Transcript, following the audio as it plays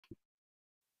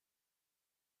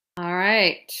All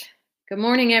right. Good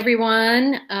morning,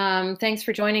 everyone. Thanks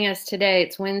for joining us today.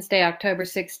 It's Wednesday, October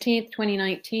 16th,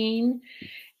 2019,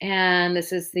 and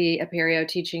this is the Apereo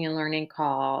Teaching and Learning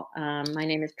Call. My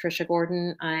name is Tricia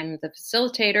Gordon. I'm the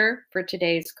facilitator for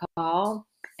today's call,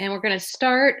 and we're going to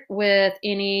start with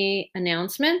any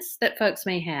announcements that folks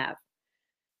may have.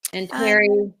 And Terry,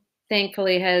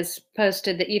 thankfully, has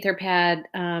posted the Etherpad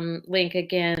link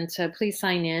again, so please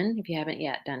sign in if you haven't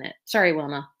yet done it. Sorry,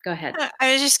 Wilma, go ahead.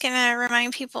 I was just going to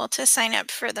remind people to sign up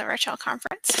for the virtual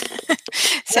conference.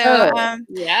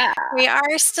 Yeah. We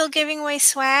are still giving away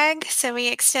swag, so we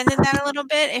extended that a little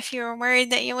bit. If you were worried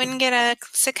that you wouldn't get a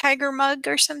Sakaiger mug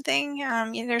or something,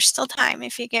 there's still time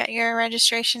if you get your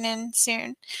registration in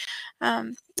soon.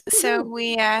 So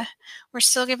we're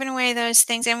still giving away those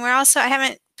things, and we're also, I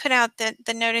haven't put out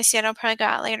the notice yet. I'll probably go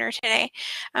out later today.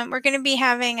 We're going to be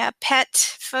having a pet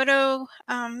photo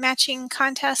matching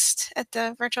contest at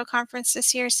the virtual conference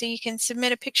this year, so you can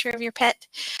submit a picture of your pet,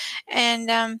 and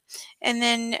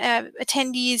then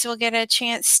attendees will get a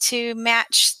chance to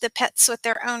match the pets with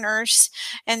their owners,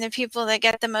 and the people that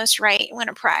get the most right win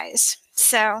a prize.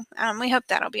 So we hope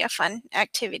that'll be a fun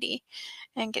activity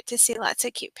and get to see lots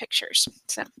of cute pictures.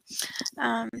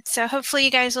 So hopefully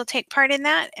you guys will take part in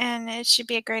that, and it should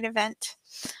be a great event.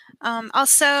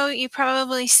 Also, you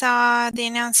probably saw the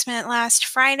announcement last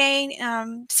Friday.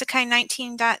 Sakai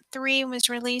 19.3 was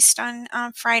released on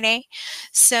Friday.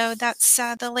 So that's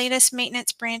the latest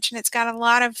maintenance branch, and it's got a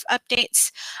lot of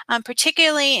updates,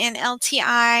 particularly in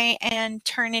LTI and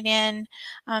Turnitin.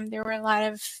 There were a lot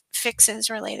of fixes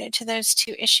related to those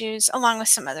two issues, along with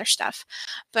some other stuff.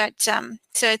 But so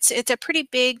it's a pretty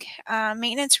big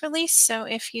maintenance release. So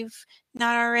if you've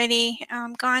not already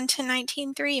gone to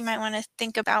 19.3, you might want to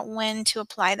think about when to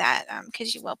apply that,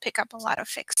 because you will pick up a lot of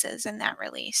fixes in that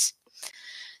release.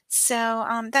 So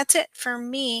that's it for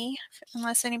me,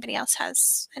 unless anybody else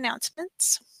has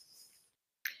announcements.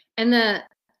 And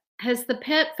has the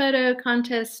pet photo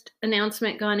contest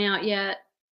announcement gone out yet,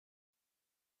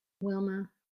 Wilma?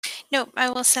 Nope, I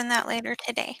will send that later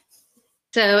today.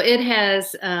 So it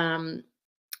has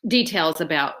details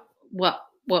about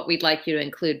what we'd like you to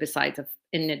include besides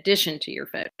in addition to your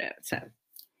photo. So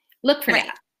look for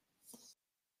that.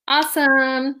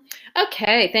 Awesome.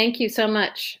 Okay, thank you so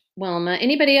much, Wilma.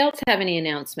 Anybody else have any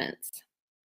announcements?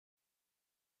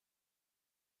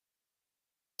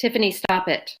 Tiffany, stop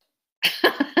it.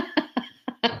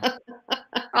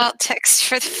 Alt text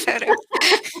for the photo.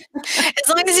 As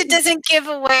long as it doesn't give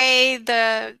away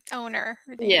the owner,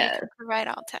 yeah, you can provide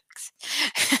alt text.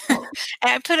 And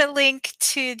I put a link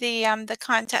to the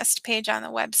contest page on the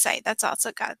website. That's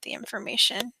also got the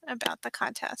information about the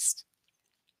contest.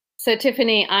 So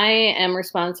Tiffany, I am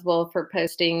responsible for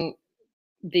posting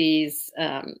these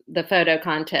the photo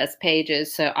contest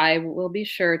pages, so I will be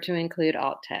sure to include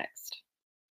alt text.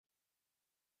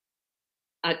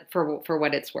 For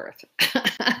what it's worth.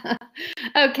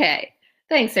 Okay,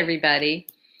 thanks everybody.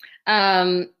 We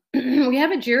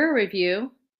have a JIRA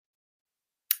review,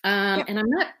 and I'm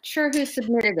not sure who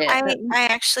submitted it. I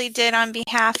actually did on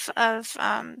behalf of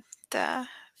the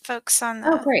folks on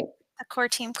the core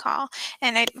team call,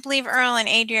 and I believe Earl and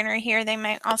Adrian are here. They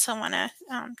might also want to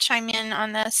chime in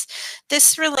on this.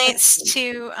 This relates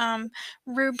to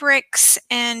rubrics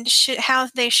and how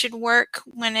they should work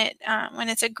when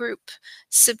it's a group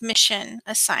submission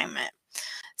assignment.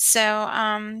 So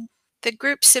the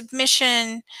group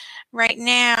submission right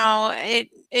now,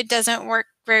 it doesn't work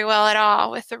very well at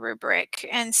all with the rubric,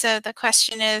 and so the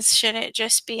question is, should it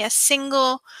just be a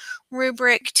single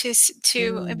rubric to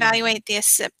evaluate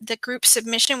the group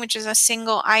submission, which is a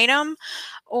single item,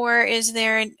 or is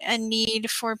there a need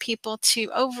for people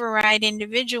to override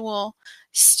individual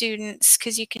students,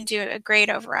 because you can do a grade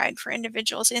override for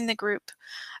individuals in the group?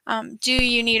 Do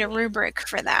you need a rubric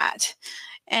for that?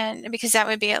 And because that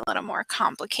would be a little more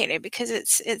complicated, because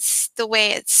it's the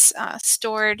way it's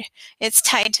stored, it's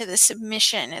tied to the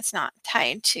submission, it's not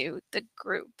tied to the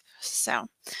group. So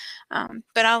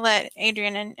but I'll let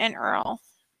Adrian and Earl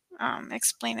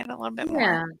explain it a little bit more.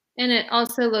 Yeah, and it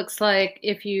also looks like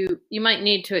if you might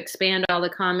need to expand all the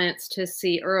comments to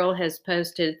see Earl has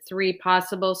posted 3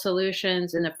 possible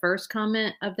solutions in the first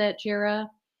comment of that JIRA.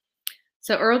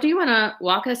 So Earl, do you want to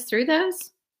walk us through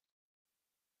those?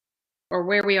 Or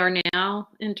where we are now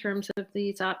in terms of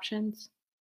these options?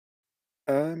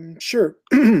 Sure.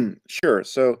 Sure.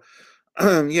 So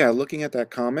yeah, looking at that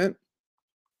comment,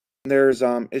 there's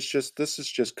this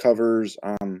just covers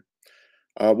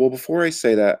well, before I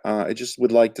say that, I just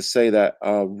would like to say that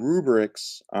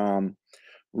rubrics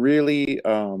really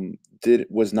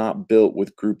was not built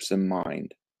with groups in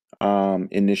mind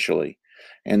initially.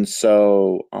 And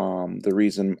so the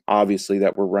reason, obviously,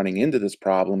 that we're running into this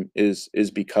problem is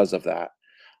because of that.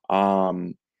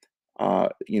 Some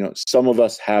of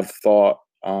us have thought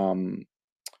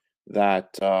that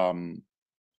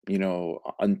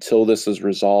until this is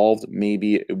resolved,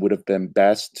 maybe it would have been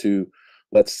best to,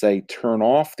 let's say, turn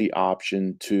off the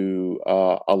option to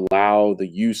allow the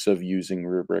use of using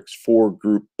rubrics for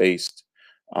group-based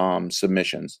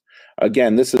submissions.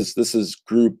 Again, this is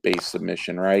group-based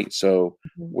submission, right? So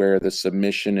where the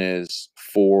submission is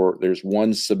there's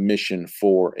one submission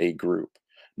for a group,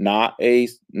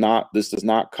 this does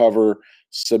not cover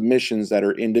submissions that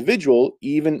are individual,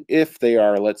 even if they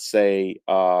are, let's say,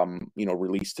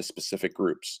 released to specific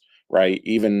groups, right?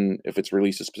 Even if it's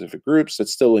released to specific groups,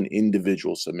 it's still an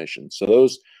individual submission. So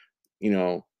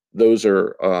those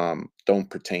are don't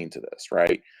pertain to this,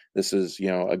 right? This is,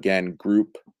 again,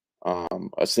 group,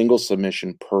 a single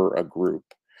submission per a group.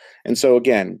 And so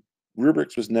again,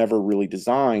 rubrics was never really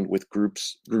designed with group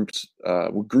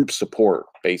support,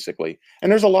 basically. And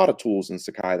there's a lot of tools in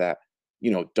Sakai that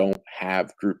don't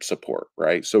have group support,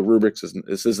 right? So rubrics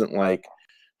isn't like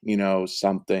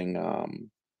something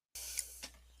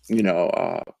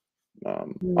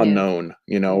unknown,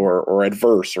 or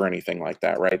adverse or anything like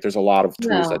that, right? There's a lot of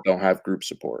tools that don't have group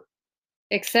support.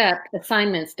 Except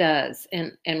assignments does,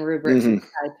 and rubrics is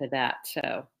tied to that.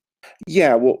 So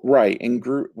yeah, well, right, and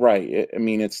group, right. I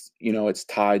mean, it's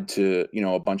tied to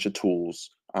a bunch of tools.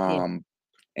 And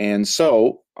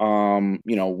so, one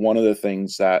of the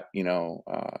things that, we've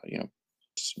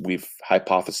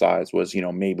hypothesized was,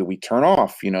 maybe we turn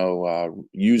off,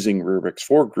 using rubrics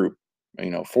for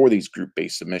for these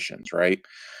group-based submissions, right?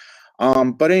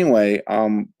 But anyway,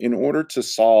 in order to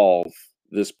solve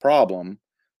this problem,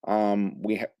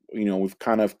 we've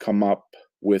kind of come up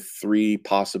with three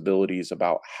possibilities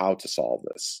about how to solve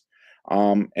this.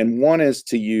 And one is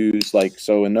to use,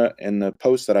 so in the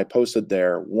post that I posted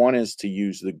there, one is to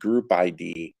use the group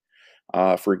ID,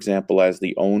 for example, as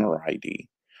the owner ID.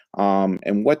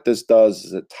 And what this does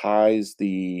is it ties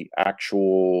the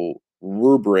actual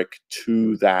rubric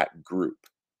to that group,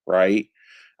 right?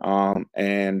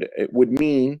 And it would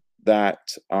mean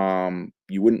that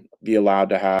you wouldn't be allowed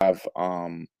to have,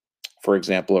 for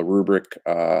example, a rubric,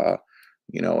 an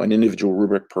individual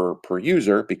rubric per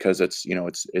user, because it's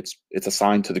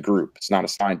assigned to the group. It's not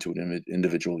assigned to an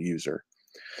individual user.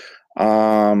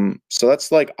 So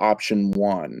that's like option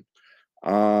one.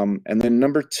 And then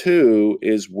number two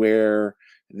is where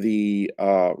the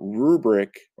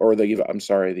rubric, or the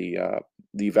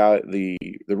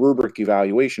rubric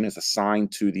evaluation is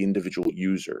assigned to the individual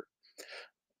user.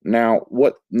 Now,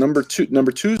 what number two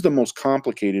is the most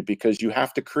complicated, because you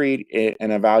have to create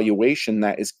an evaluation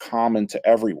that is common to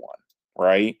everyone,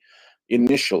 right?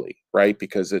 Initially, right?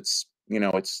 Because it's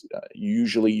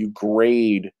usually you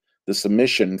grade the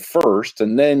submission first,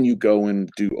 and then you go and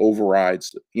do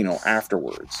overrides,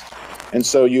 afterwards. And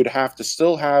so you'd have to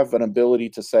still have an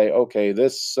ability to say, okay,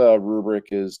 this rubric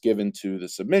is given to the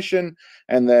submission,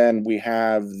 and then we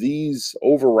have these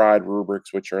override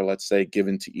rubrics, which are, let's say,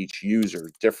 given to each user,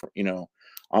 different,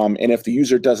 and if the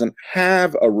user doesn't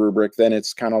have a rubric, then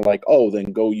it's kind of like, oh,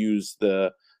 then go use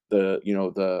the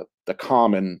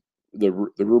common, the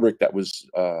rubric that was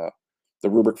the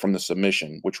rubric from the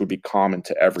submission, which would be common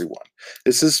to everyone.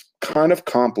 This is kind of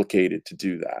complicated to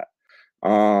do that.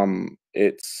 And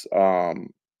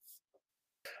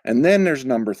then there's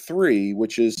number three,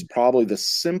 which is probably the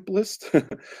simplest,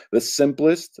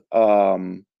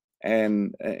 and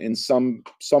in some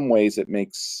ways it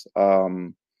makes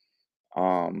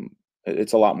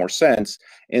it's a lot more sense,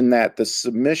 in that the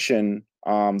submission,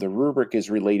 the rubric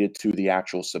is related to the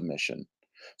actual submission.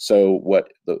 So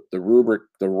what the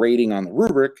rating on the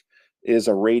rubric is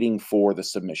a rating for the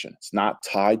submission. It's not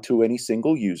tied to any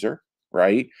single user,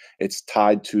 right? It's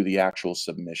tied to the actual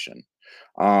submission.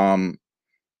 The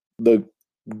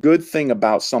good thing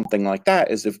about something like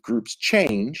that is if groups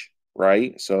change,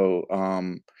 right? So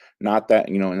not that,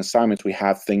 in assignments we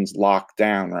have things locked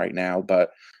down right now, but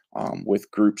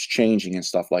with groups changing and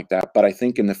stuff like that. But I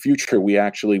think in the future we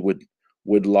actually would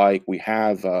we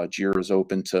have JIRAs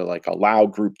open to allow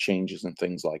group changes and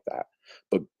things like that.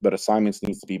 But assignments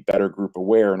needs to be better group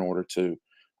aware in order to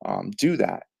do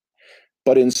that.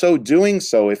 But in so doing,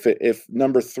 if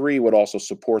number three would also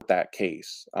support that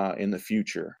case in the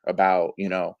future about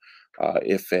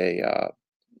if a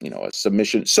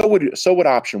submission, so would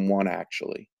option one,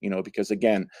 actually, because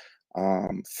again,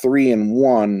 3 and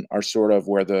 1 are sort of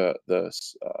where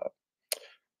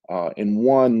in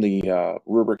 1 the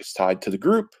rubric is tied to the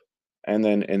group, and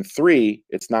then in 3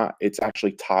 it's not. It's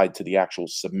actually tied to the actual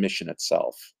submission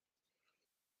itself.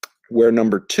 Where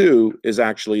number 2 is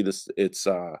actually this, it's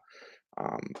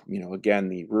again,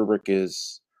 the rubric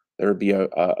is, there would be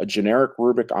a generic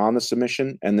rubric on the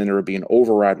submission, and then there would be an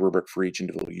override rubric for each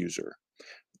individual user.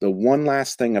 The one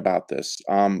last thing about this,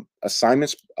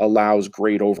 assignments allows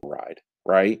grade override,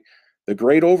 right? The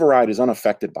grade override is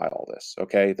unaffected by all this,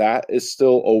 okay? That is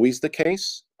still always the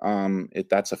case.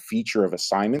 That's a feature of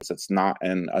assignments. It's not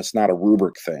a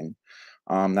rubric thing.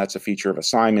 That's a feature of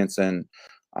assignments, and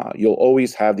you'll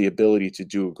always have the ability to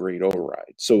do a grade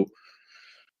override. So,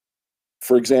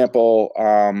 for example,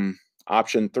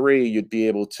 option 3, you'd be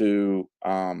able to,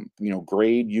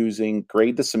 grade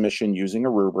the submission using a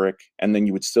rubric, and then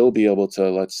you would still be able to,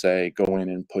 let's say, go in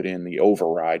and put in the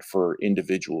override for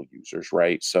individual users,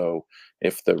 right? So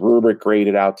if the rubric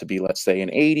graded out to be, let's say,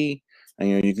 an 80,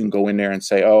 and you can go in there and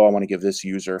say, oh, I want to give this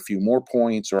user a few more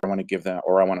points, or I want to give them,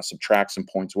 or I want to subtract some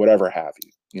points, whatever have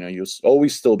you. You'll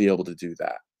always still be able to do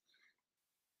that.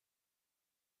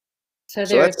 So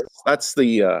that's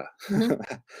the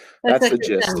that's the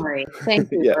gist. Summary.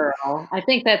 Thank you, Yeah. Earl. I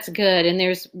think that's good. And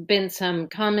there's been some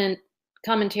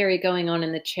commentary going on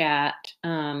in the chat.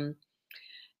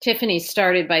 Tiffany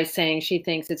started by saying she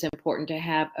thinks it's important to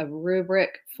have a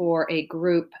rubric for a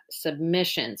group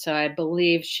submission. So I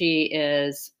believe she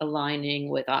is aligning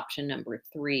with option number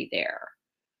 3 there.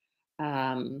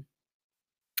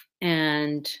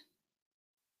 And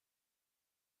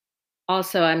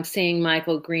also, I'm seeing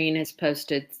Michael Green has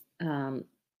posted a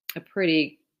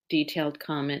pretty detailed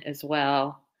comment as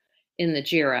well in the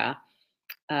JIRA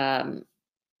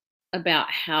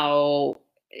about how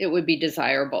it would be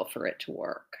desirable for it to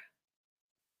work.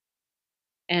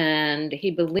 And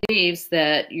he believes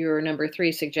that your number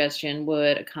 3 suggestion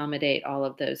would accommodate all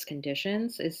of those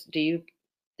conditions. Do you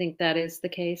think that is the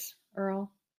case,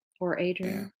 Earl or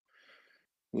Adrian? Yeah.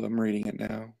 Well, I'm reading it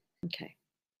now. Okay.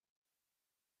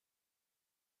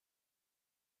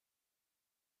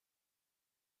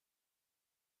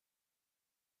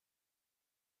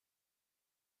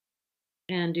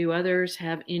 And do others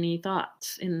have any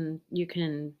thoughts? And you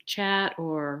can chat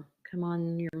or come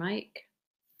on your mic.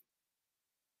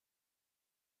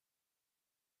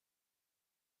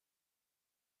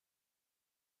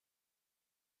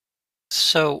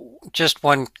 So just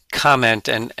one comment,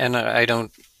 and I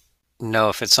don't know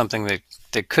if it's something that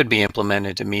could be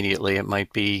implemented immediately. It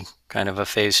might be kind of a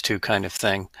phase 2 kind of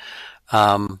thing.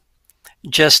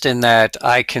 Just in that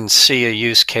I can see a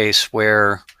use case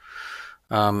where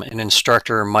an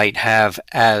instructor might have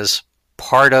as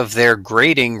part of their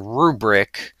grading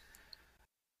rubric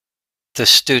the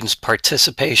student's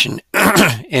participation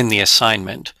in the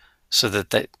assignment, so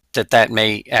that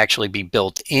may actually be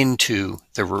built into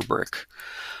the rubric.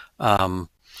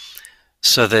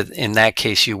 So that in that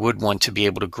case, you would want to be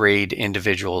able to grade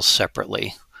individuals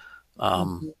separately.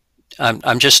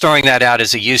 I'm just throwing that out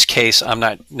as a use case. I'm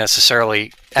not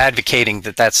necessarily advocating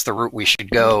that that's the route we should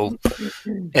go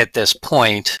at this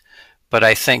point, but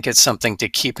I think it's something to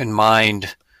keep in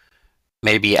mind,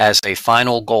 maybe as a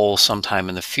final goal sometime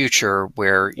in the future,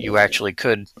 where you actually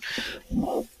could,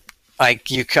 I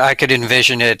could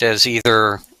envision it as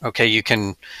either, okay, you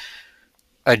can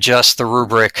adjust the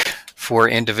rubric for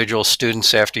individual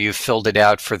students after you've filled it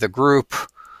out for the group,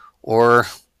 or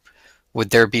would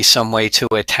there be some way to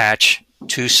attach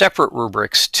 2 separate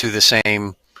rubrics to the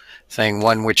same thing,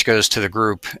 one which goes to the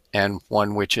group and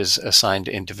one which is assigned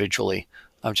individually?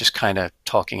 I'm just kind of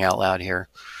talking out loud here.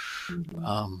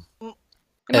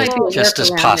 Just as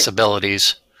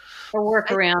possibilities. A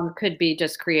workaround could be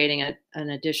just creating an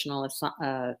additional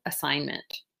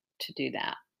assignment to do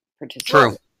that.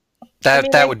 True.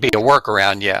 That would be a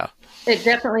workaround, yeah. It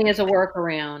definitely is a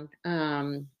workaround,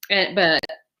 but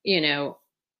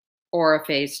or a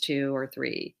phase 2 or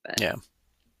 3. But. Yeah.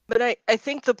 But I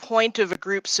think the point of a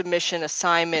group submission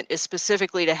assignment is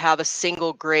specifically to have a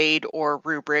single grade or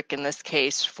rubric, in this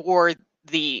case, for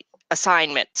the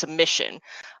assignment submission.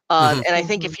 And I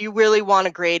think if you really want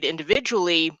to grade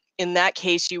individually, in that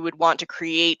case, you would want to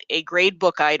create a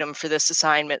gradebook item for this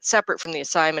assignment separate from the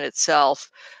assignment itself,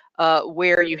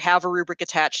 where you have a rubric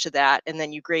attached to that, and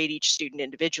then you grade each student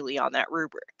individually on that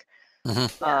rubric.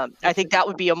 I think that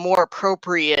would be a more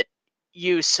appropriate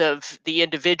use of the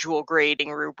individual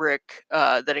grading rubric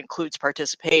that includes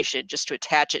participation, just to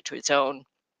attach it to its own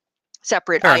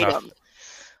separate item.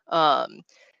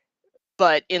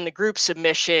 But in the group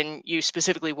submission, you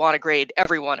specifically want to grade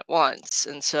everyone at once.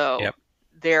 And so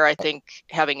there, I think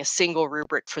having a single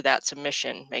rubric for that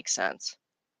submission makes sense.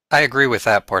 I agree with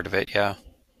that part of it, yeah.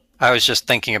 I was just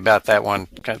thinking about that one,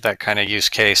 that kind of use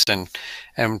case, and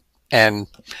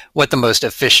what the most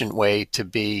efficient way to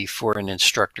be for an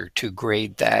instructor to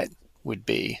grade that would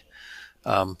be.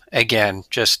 Again,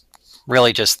 just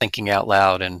really just thinking out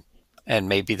loud, and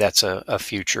maybe that's a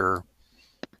future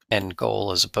end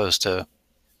goal as opposed to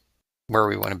where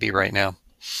we want to be right now.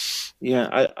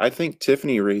 Yeah, I think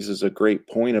Tiffany raises a great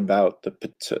point about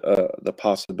the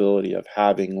possibility of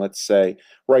having, let's say,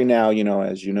 right now,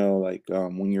 as you know, like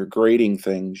when you're grading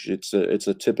things, it's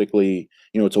a typically,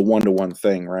 it's a one-to-one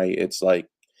thing, right? It's like,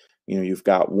 you've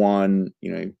got one,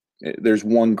 there's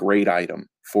one grade item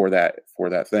for that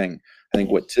thing. I think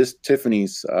what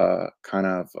Tiffany's kind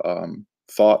of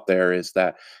thought there is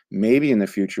that maybe in the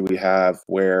future we have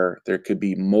where there could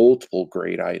be multiple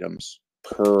grade items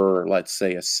per, let's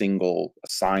say, a single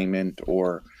assignment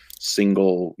or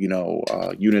single,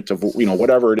 unit of,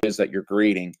 whatever it is that you're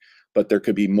grading, but there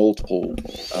could be multiple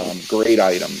grade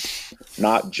items,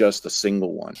 not just a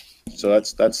single one. So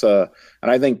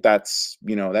and I think that's,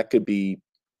 that could be,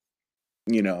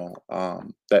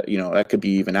 that could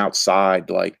be even outside,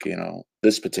 like,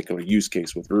 this particular use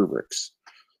case with rubrics.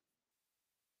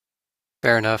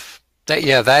 Fair enough.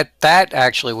 That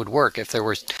actually would work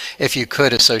if you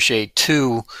could associate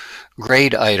two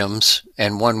grade items,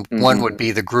 and one would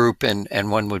be the group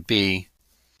and one would be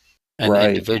an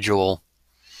individual.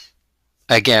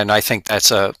 Again, I think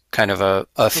that's a kind of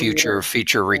a future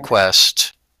feature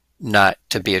request, not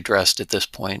to be addressed at this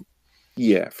point.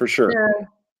 Yeah, for sure.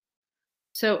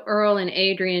 So Earl and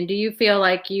Adrian, do you feel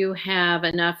like you have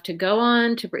enough to go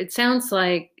on? It sounds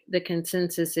like the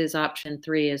consensus is option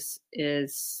 3 is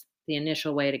the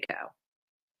initial way to go.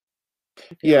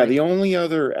 Yeah, the only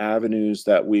other avenues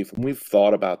that we've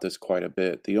thought about this quite a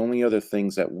bit. The only other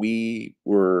things that we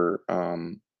were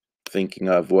thinking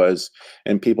of was,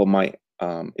 and people might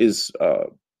have,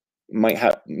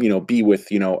 be with,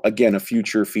 again, a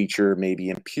future feature maybe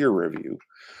in peer review,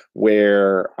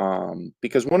 where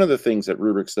because one of the things that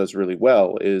rubrics does really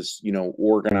well is,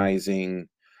 organizing,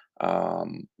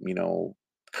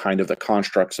 kind of the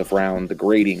constructs around the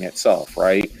grading itself,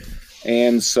 right?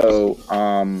 And so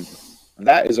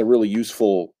that is a really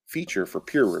useful feature for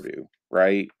peer review,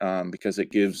 right? Because it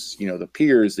gives, the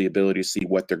peers the ability to see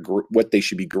what they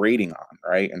should be grading on,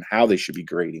 right? And how they should be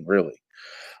grading, really.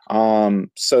 And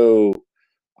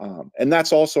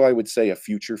that's also, I would say, a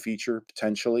future feature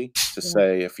potentially to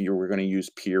say, if you were going to use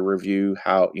peer review,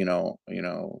 how,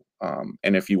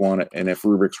 and if you want it, and if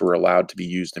rubrics were allowed to be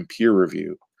used in peer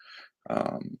review.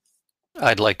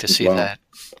 I'd like to see that.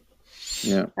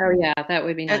 Yeah. Oh yeah, that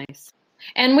would be nice.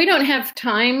 And we don't have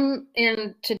time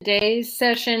in today's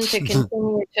session to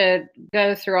continue to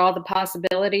go through all the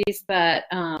possibilities, but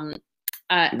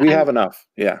we have enough.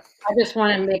 Yeah. I just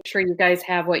want to make sure you guys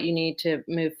have what you need to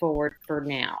move forward for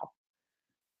now.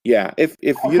 Yeah. If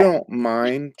you don't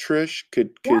mind, Trish,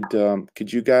 could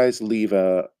you guys leave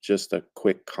just a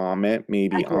quick comment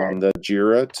maybe on the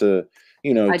JIRA to,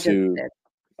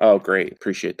 Oh, great.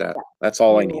 Appreciate that. Yeah. That's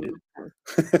all I needed.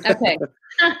 Okay.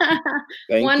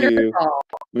 Thank Wonderful. you.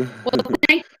 Well,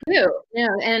 thank you. Yeah,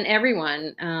 and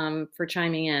everyone for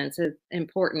chiming in. It's an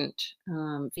important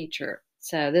feature.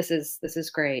 So this is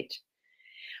great.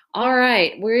 All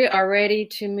right, we are ready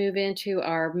to move into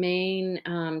our main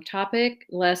topic,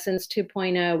 Lessons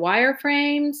 2.0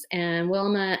 wireframes, and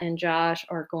Wilma and Josh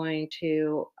are going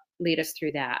to lead us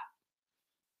through that.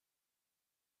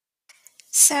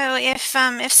 So if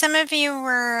some of you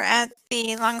were at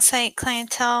the Longsight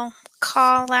clientele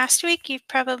call last week, you've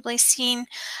probably seen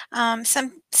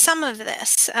some of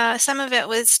this. Some of it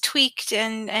was tweaked,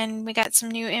 and we got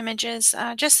some new images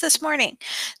just this morning.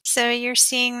 So you're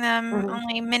seeing them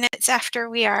only minutes after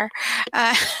we are.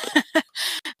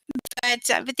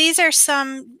 But these are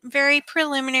some very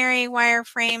preliminary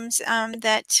wireframes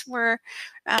that were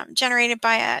generated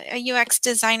by a UX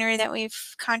designer that we've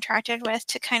contracted with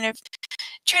to kind of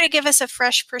try to give us a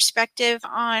fresh perspective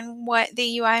on what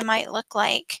the UI might look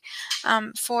like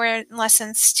for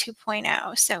Lessons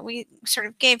 2.0. So we sort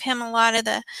of gave him a lot of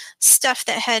the stuff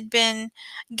that had been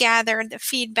gathered, the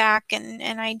feedback and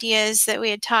ideas that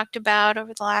we had talked about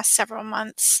over the last several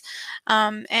months,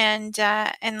 and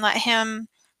let him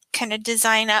kind of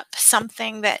design up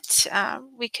something that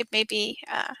we could maybe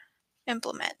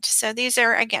implement. So these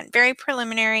are, again, very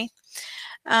preliminary.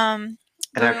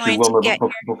 And actually, Wilma,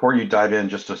 before you dive in,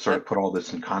 just to sort of put all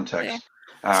this in context,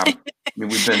 I mean,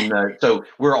 we've been so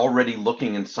we're already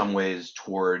looking in some ways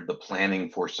toward the planning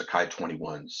for Sakai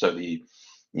 21. So the,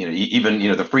 even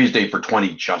the freeze date for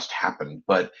 20 just happened,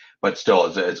 but still,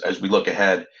 as we look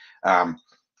ahead,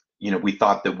 we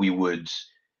thought that we would,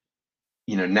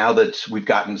 now that we've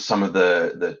gotten some of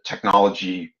the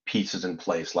technology pieces in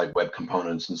place, like web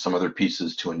components and some other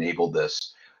pieces to enable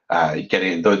this,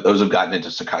 those have gotten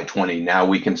into Sakai 20. Now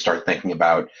we can start thinking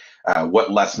about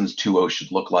what lessons 2.0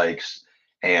 should look like,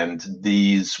 and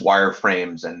these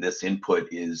wireframes and this input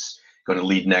is going to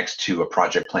lead next to a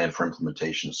project plan for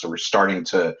implementation. So we're starting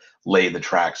to lay the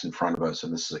tracks in front of us,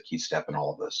 and this is a key step in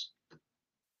all of this.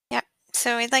 Yep.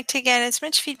 So we'd like to get as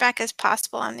much feedback as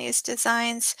possible on these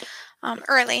designs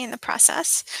early in the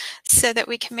process so that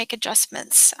we can make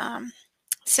adjustments.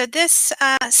 So this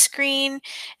screen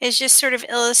is just sort of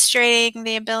illustrating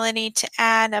the ability to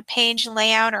add a page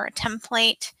layout or a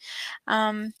template.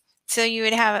 So you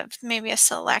would have maybe a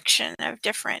selection of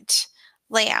different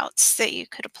layouts that you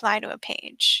could apply to a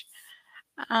page.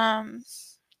 And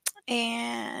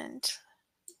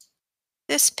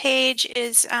this page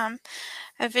is a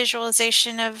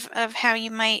visualization of how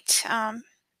you might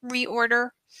reorder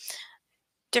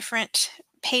different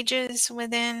pages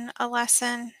within a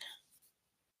lesson.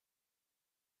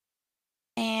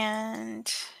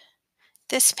 And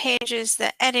this page is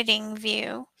the editing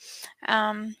view,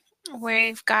 where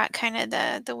you've got kind of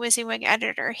the WYSIWYG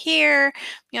editor here.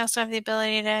 You also have the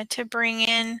ability to bring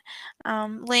in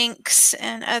links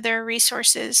and other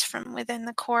resources from within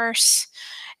the course.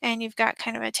 And you've got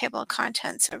kind of a table of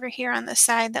contents over here on the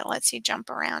side that lets you jump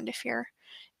around if you're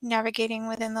navigating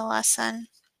within the lesson.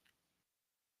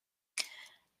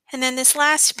 And then this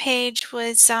last page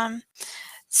was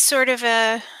sort of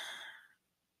a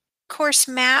course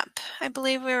map, I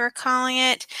believe we were calling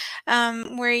it,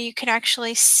 where you could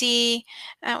actually see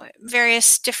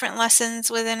various different lessons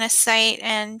within a site.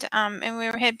 And we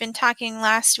had been talking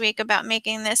last week about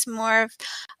making this more of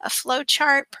a flow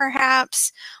chart,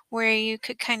 perhaps, where you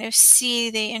could kind of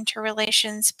see the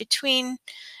interrelations between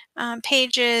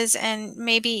pages, and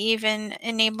maybe even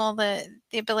enable the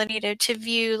ability to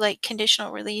view like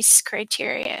conditional release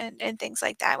criteria and things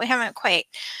like that. We haven't quite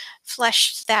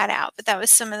fleshed that out, but that was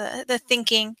some of the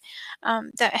thinking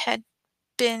that had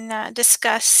been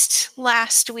discussed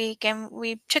last week, and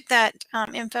we took that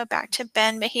info back to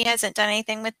Ben, but he hasn't done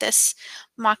anything with this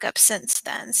mock-up since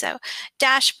then. So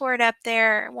dashboard up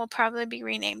there will probably be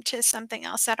renamed to something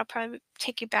else. That'll probably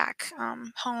take you back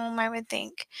home, I would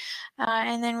think.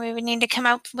 And then we would need to come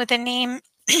up with a name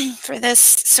for this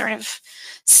sort of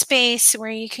space where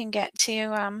you can get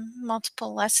to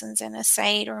multiple lessons in a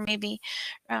site, or maybe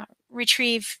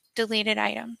retrieve deleted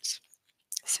items.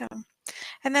 So,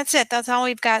 and that's it. That's all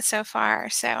we've got so far.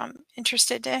 So I'm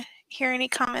interested to hear any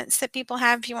comments that people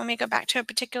have. If you want me to go back to a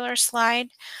particular slide,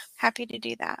 happy to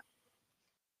do that.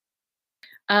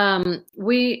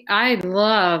 I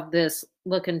love this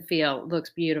look and feel. It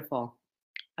looks beautiful.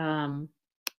 Looks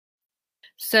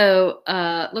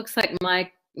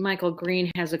like Michael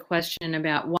Green has a question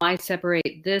about why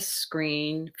separate this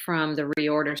screen from the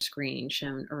reorder screen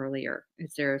shown earlier.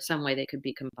 Is there some way they could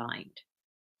be combined?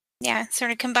 Yeah, sort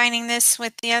of combining this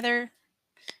with the other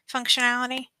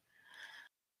functionality.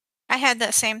 I had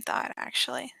that same thought,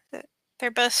 actually, that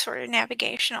they're both sort of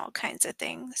navigational kinds of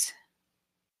things.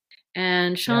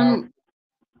 And Sean,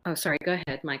 oh, sorry, go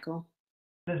ahead, Michael.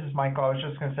 This is Michael. I was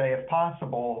just going to say, if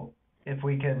possible, if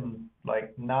we can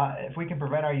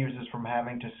prevent our users from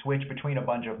having to switch between a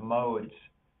bunch of modes,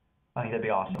 I think that'd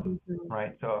be awesome,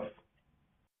 right? So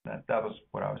if that was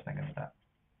what I was thinking of that.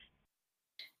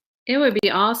 It would be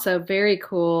also very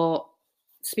cool,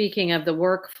 speaking of the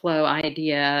workflow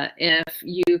idea, if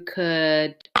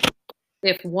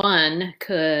one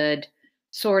could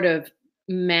sort of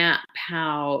map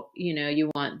how, you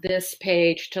want this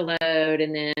page to load,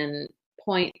 and then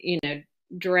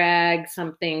drag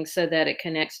something so that it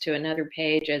connects to another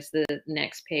page as the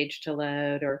next page to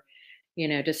load, or,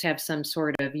 just have some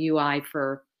sort of UI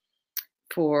for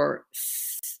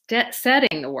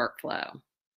setting the workflow.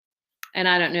 And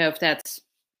I don't know if that's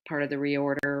part of the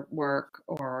reorder work,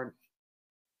 or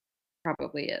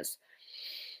probably is.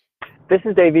 This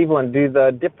is Dave Evelyn. Do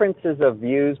the differences of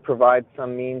views provide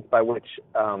some means by which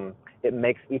it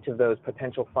makes each of those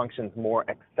potential functions more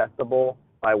accessible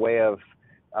by way of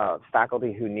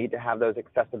faculty who need to have those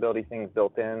accessibility things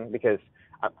built in? Because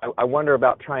I wonder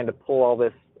about trying to pull all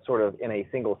this sort of in a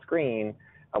single screen.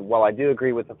 While I do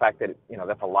agree with the fact that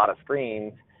that's a lot of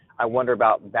screens, I wonder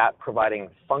about that providing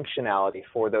functionality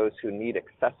for those who need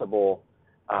accessible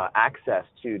access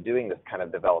to doing this kind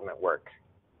of development work.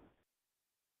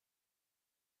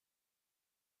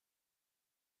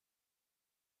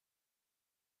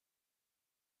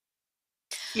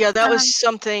 Yeah, that was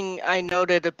something I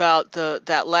noted about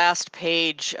that last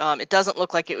page. It doesn't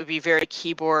look like it would be very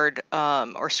keyboard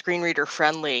or screen reader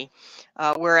friendly,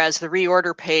 whereas the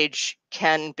reorder page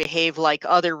can behave like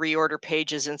other reorder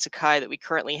pages in Sakai that we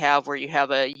currently have, where you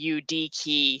have a UD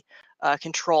key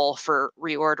control for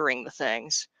reordering the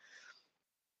things.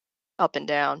 up and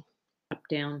down. Up,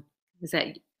 down. Is that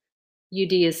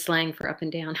UD is slang for up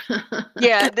and down?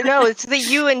 Yeah, no, it's the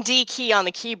U and D key on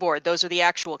the keyboard. Those are the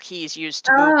actual keys used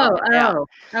to move up and down.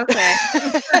 Okay.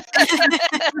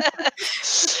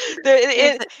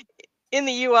 In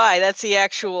the UI, that's the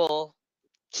actual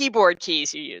keyboard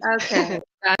keys you use. Okay,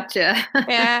 gotcha.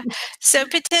 Yeah, so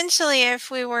potentially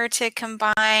if we were to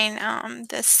combine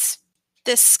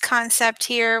this concept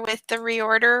here with the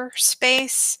reorder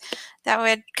space, that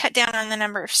would cut down on the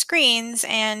number of screens,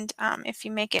 and if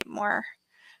you make it more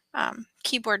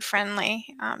keyboard friendly,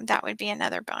 that would be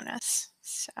another bonus.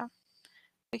 So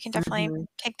we can definitely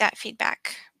take that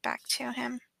feedback back to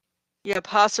him. Yeah,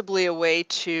 possibly a way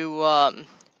to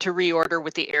reorder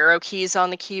with the arrow keys on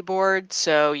the keyboard.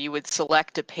 So you would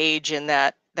select a page in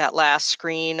that last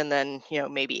screen, and then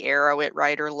maybe arrow it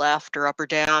right or left or up or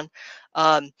down.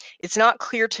 It's not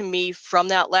clear to me from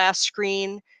that last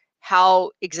screen how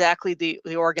exactly the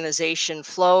organization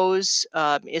flows.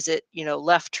 Is it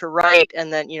left to right,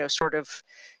 and then sort of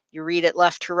you read it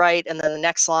left to right, and then the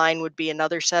next line would be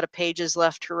another set of pages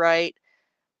left to right.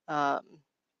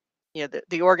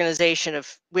 The organization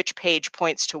of which page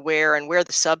points to where and where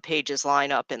the subpages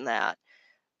line up in that.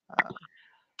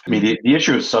 I mean, the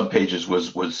issue of subpages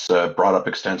was brought up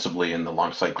extensively in the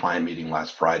long-site client meeting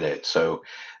last Friday. So,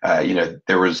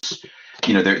 there was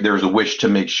a wish to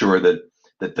make sure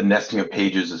that the nesting of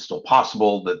pages is still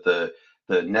possible, that the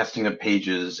nesting of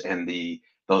pages and the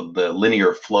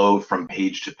linear flow from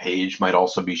page to page might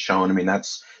also be shown. I mean,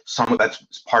 that's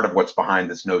part of what's behind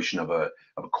this notion of a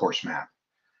course map.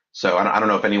 So I don't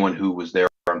know if anyone who was there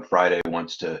on Friday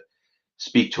wants to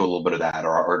speak to a little bit of that,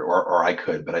 or I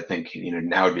could, but I think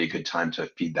now would be a good time to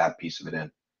feed that piece of it in.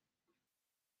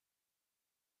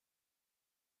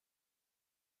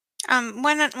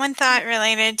 One thought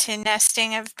related to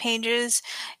nesting of pages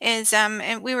is,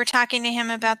 and we were talking to him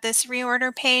about this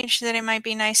reorder page, that it might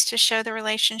be nice to show the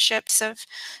relationships of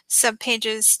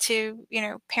subpages to,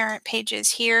 parent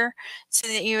pages here, so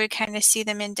that you would kind of see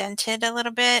them indented a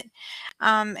little bit.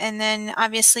 And then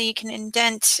obviously you can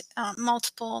indent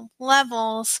multiple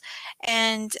levels,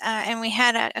 and we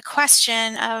had a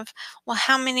question of, well,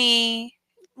 how many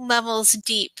levels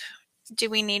deep do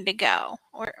we need to go,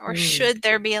 or should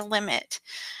there be a limit?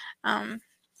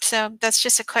 So that's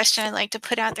just a question I'd like to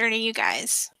put out there to you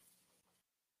guys.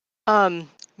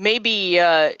 Maybe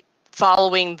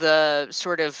following the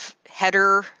sort of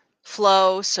header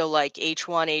flow, so like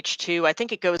H1, H2, I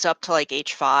think it goes up to like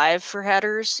H5 for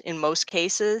headers in most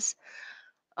cases,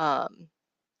 or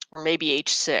maybe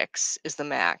H6 is the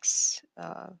max.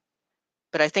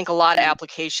 But I think a lot of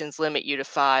applications limit you to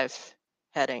 5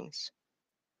 headings.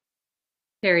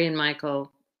 Terry and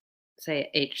Michael say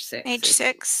H6.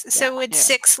 H6. So would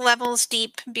 6 levels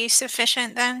deep be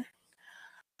sufficient then?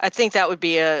 I think that would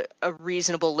be a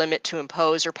reasonable limit to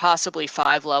impose, or possibly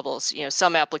 5 levels.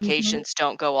 Some applications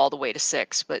don't go all the way to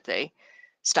 6, but they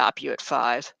stop you at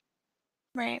 5.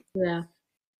 Right. Yeah.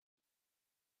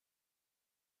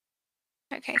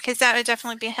 Okay, because that would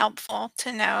definitely be helpful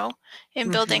to know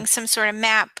in building some sort of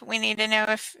map. We need to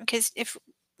know because if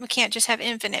we can't just have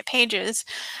infinite pages,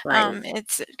 Right.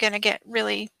 it's going to get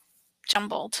really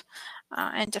jumbled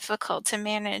and difficult to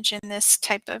manage in this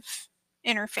type of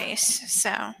interface.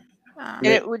 So, and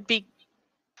it would be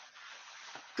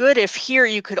good if here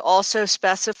you could also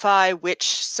specify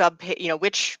which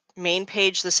which main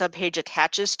page the subpage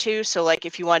attaches to. So like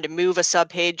if you wanted to move a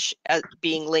subpage as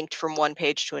being linked from one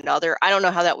page to another. I don't know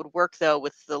how that would work though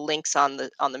with the links on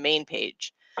the main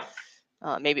page.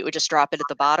 Maybe it would just drop it at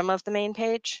the bottom of the main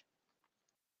page.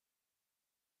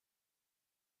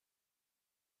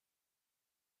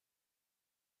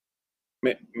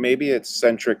 Maybe it's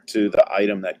centric to the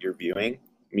item that you're viewing,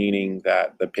 meaning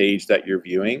that the page that you're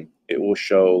viewing, it will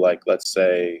show, like, let's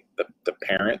say the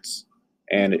parents,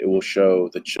 and it will show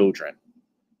the children.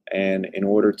 And in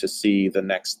order to see the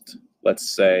next,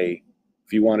 let's say,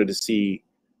 if you wanted to see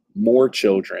more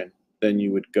children, then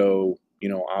you would go,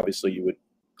 obviously you would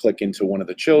click into one of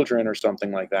the children or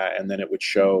something like that, and then it would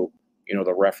show,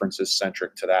 the references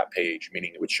centric to that page,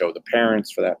 meaning it would show the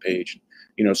parents for that page.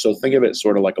 So think of it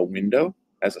sort of like a window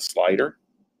as a slider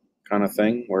kind of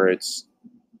thing, where it's,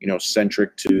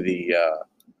 centric to the,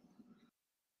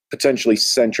 potentially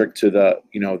centric to the,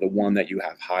 the one that you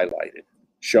have highlighted,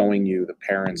 showing you the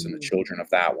parents and the children of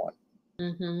that one.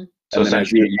 So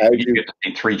essentially you get to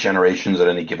see 3 generations at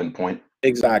any given point.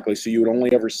 Exactly. So you would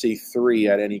only ever see 3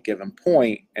 at any given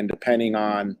point, and depending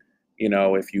on,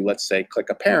 if you, let's say, click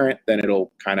a parent, then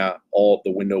it'll kind of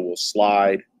the window will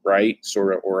slide, right?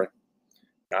 Sort of, or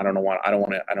I don't know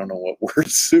what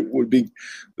words would be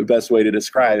the best way to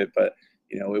describe it, but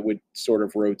it would sort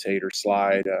of rotate or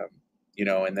slide,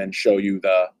 and then show you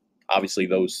obviously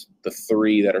the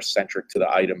three that are centric to the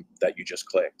item that you just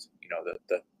clicked,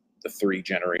 the three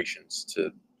generations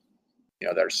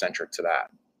that are centric to that.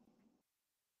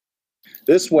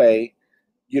 This way,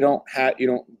 you don't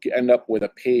end up with a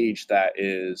page that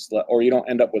is, or you don't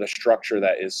end up with a structure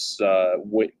that is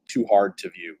too hard to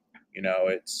view.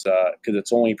 It's because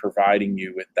it's only providing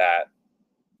you with that,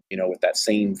 with that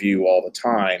same view all the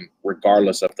time,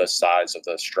 regardless of the size of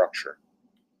the structure.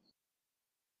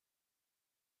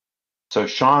 So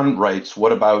Sean writes,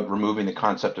 what about removing the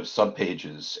concept of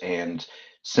subpages and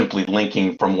simply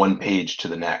linking from one page to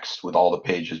the next with all the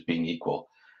pages being equal?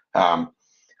 A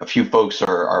few folks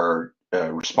are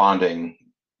responding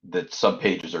that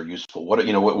subpages are useful.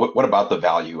 What about the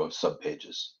value of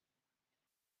subpages?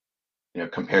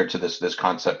 Compared to this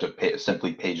concept of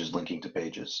simply pages linking to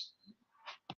pages.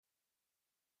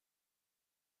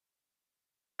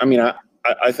 I mean,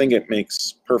 I think it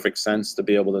makes perfect sense to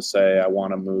be able to say, I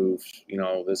want to move,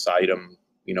 this item,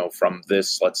 from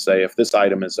this, let's say, if this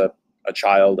item is a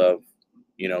child of,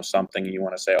 something, you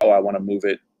want to say, oh, I want to move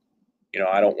it,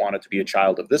 I don't want it to be a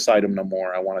child of this item no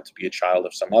more. I want it to be a child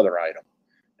of some other item,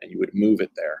 and you would move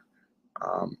it there.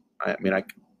 I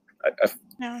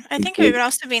think it would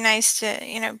also be nice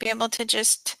to, be able to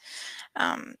just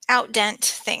outdent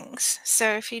things.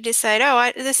 So if you decide,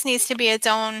 oh, this needs to be its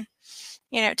own,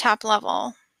 top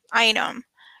level item,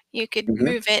 you could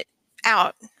move it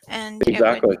out, and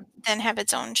exactly. It would then have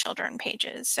its own children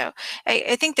pages. So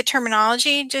I think the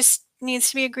terminology just needs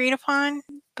to be agreed upon,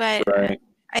 but right.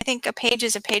 I think a page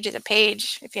is a page is a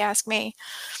page, if you ask me.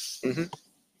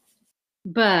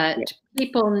 But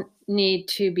people need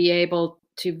to be able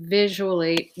to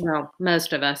visually, well,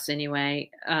 most of us anyway,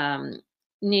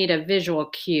 need a visual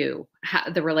cue,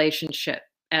 the relationship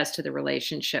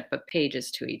of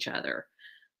pages to each other.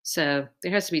 So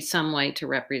there has to be some way to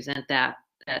represent that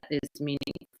is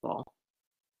meaningful.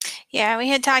 Yeah, we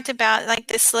had talked about like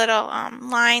this little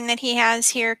line that he has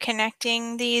here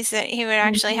connecting these, that he would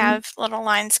actually have little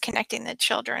lines connecting the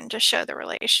children to show the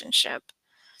relationship.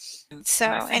 So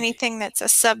anything that's a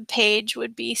sub page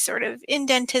would be sort of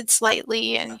indented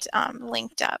slightly and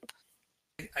linked up.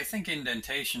 I think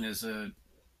indentation is a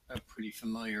pretty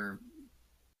familiar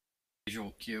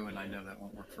visual cue, and I know that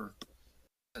won't work for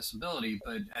accessibility,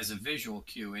 but as a visual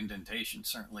cue, indentation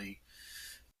certainly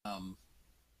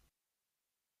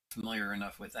familiar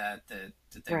enough with that they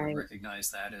would recognize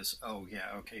that as, oh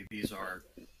yeah, okay, these are,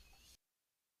 I'm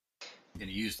going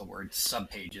to use the word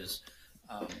subpages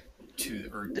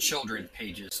or children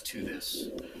pages to this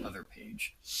other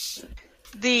page.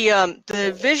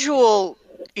 The visual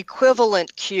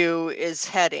equivalent cue is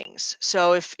headings.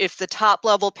 So if the top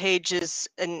level page is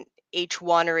an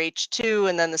H1 or H2,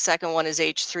 and then the second one is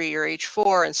H3 or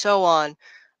H4, and so on,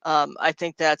 I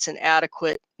think that's an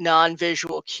adequate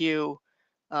non-visual cue.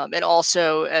 And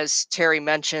also, as Terry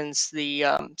mentions, the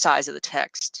size of the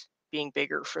text being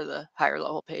bigger for the higher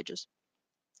level pages.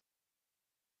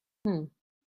 One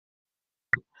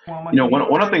of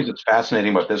the things that's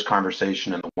fascinating about this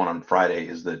conversation and the one on Friday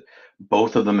is that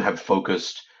both of them have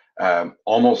focused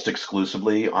almost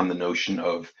exclusively on the notion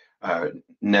of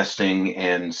nesting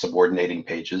and subordinating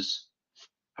pages.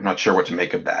 I'm not sure what to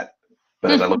make of that,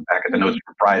 but as I look back at the notes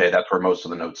from Friday, that's where most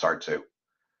of the notes are too.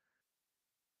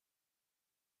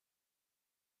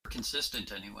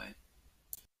 Consistent anyway.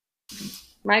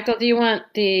 Michael, do you want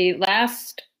the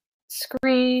last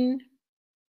screen?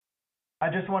 I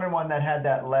just wanted one that had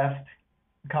that left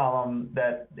column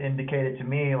that indicated to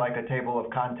me like a table of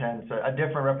contents, a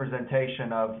different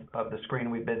representation of the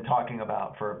screen we've been talking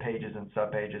about for pages and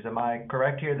subpages. Am I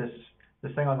correct here?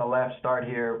 This thing on the left, start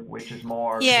here, which is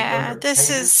more. Yeah,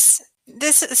 this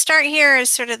start here is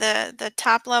sort of the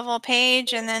top level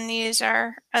page, and then these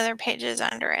are other pages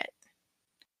under it.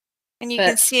 And you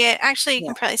can see it, actually you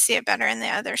can probably see it better in the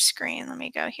other screen. Let me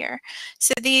go here.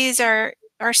 So these are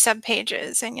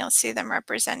subpages, and you'll see them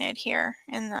represented here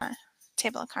in the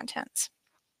table of contents.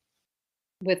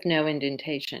 With no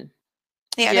indentation.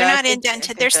 Yeah, they're not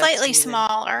indented. They're slightly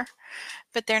smaller,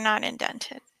 but they're not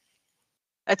indented.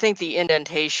 I think the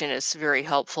indentation is very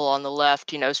helpful on the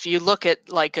left. If you look at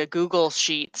like a Google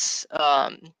Sheets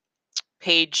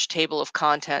page table of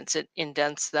contents, it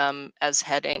indents them as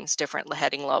headings, different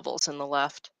heading levels in the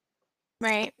left.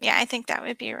 Right. Yeah, I think that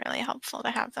would be really helpful to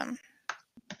have them.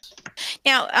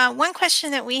 Now, one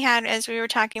question that we had as we were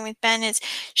talking with Ben is,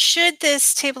 should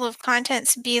this table of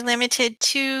contents be limited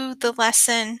to the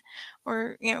lesson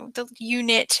or, the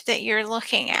unit that you're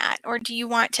looking at? Or do you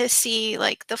want to see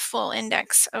like the full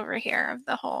index over here of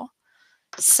the whole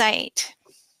site?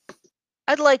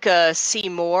 I'd like a see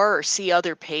more or see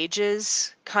other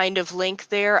pages kind of link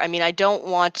there. I mean, I don't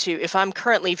want to, if I'm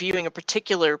currently viewing a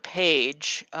particular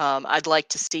page, I'd like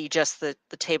to see just the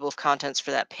table of contents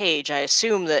for that page. I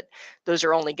assume that those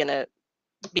are only going to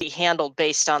be handled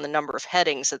based on the number of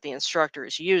headings that the instructor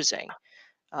is using,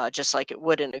 just like it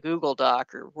would in a Google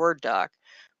Doc or Word doc.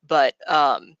 But,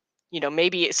 you know,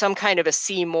 maybe some kind of a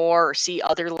see more or see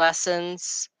other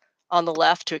lessons on the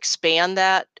left to expand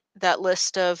that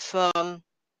list of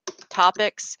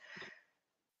topics.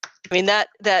 I mean, that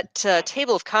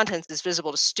table of contents is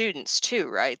visible to students too,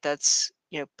 right? That's,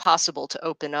 you know, possible to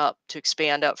open up, to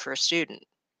expand up for a student.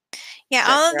 Yeah,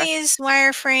 all of these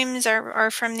wireframes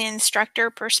are from the instructor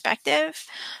perspective,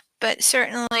 but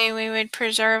certainly we would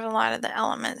preserve a lot of the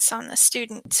elements on the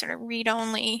student sort of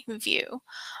read-only view.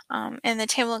 And the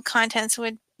table of contents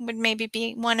would maybe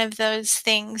be one of those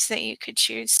things that you could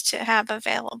choose to have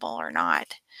available or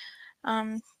not,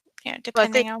 you know,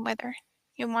 depending on whether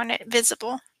you want it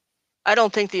visible. I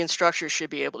don't think the instructor should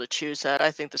be able to choose that.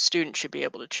 I think the student should be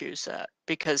able to choose that,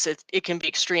 because it can be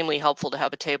extremely helpful to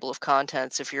have a table of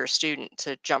contents if you're a student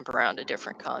to jump around to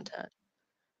different content.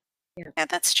 Yeah,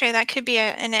 that's true. That could be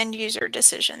an end user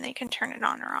decision. They can turn it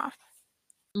on or off.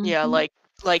 Yeah, like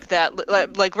that.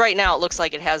 Like right now, it looks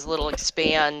like it has a little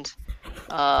expand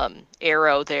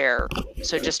arrow there.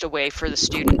 So just a way for the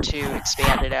student to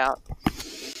expand it out.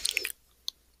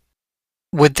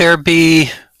 Would there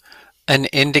be an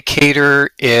indicator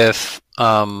if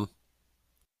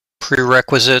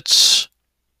prerequisites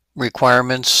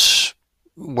requirements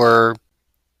were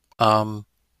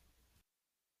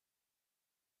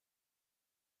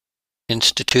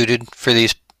instituted for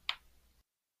these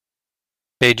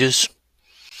pages?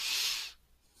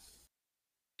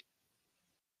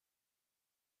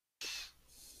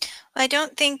 Well, I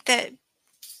don't think that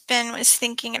Ben was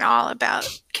thinking at all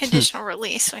about conditional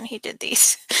release when he did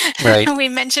these. Right. We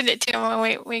mentioned it to him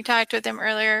when we talked with him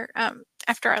earlier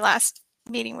after our last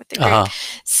meeting with the group.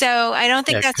 So I don't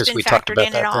think that's been factored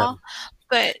in at all.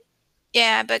 But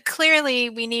yeah, but clearly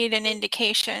we need an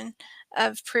indication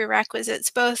of prerequisites,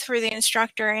 both for the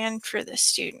instructor and for the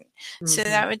student. So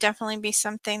that would definitely be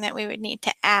something that we would need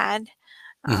to add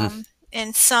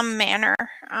in some manner,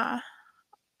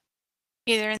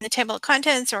 either in the table of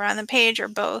contents or on the page or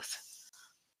both.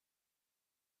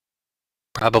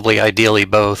 Probably ideally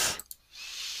both.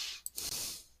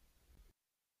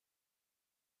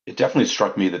 It definitely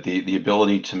struck me that the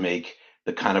ability to make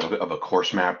the kind of a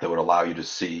course map that would allow you to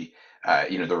see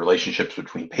you know, the relationships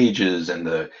between pages and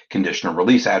the conditional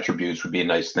release attributes would be a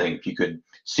nice thing. If you could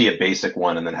see a basic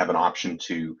one and then have an option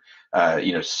to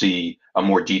you know, see a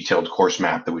more detailed course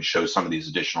map that would show some of these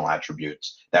additional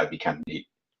attributes, that would be kind of neat.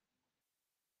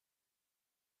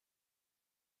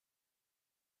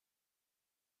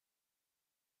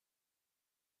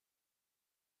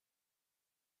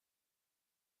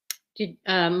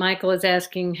 Michael is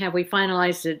asking, have we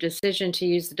finalized a decision to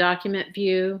use the document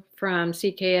view from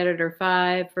CK Editor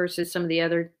 5 versus some of the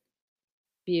other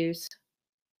views?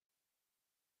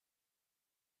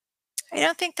 I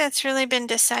don't think that's really been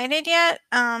decided yet.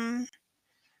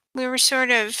 We were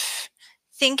sort of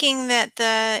thinking that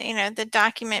the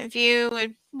document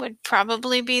view would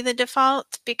probably be the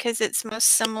default because it's most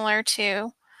similar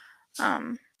to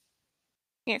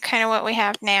you know, kind of what we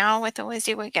have now with the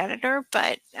WYSIWYG editor,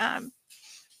 but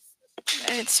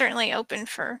it's certainly open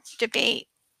for debate.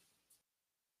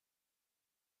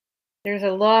 There's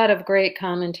a lot of great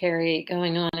commentary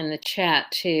going on in the chat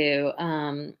too.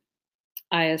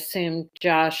 I assume,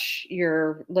 Josh,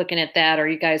 you're looking at that, or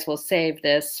you guys will save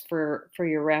this for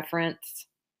your reference.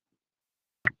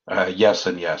 Yes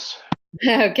and yes.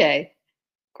 Okay,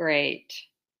 great.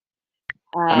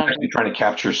 I'm actually trying to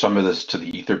capture some of this to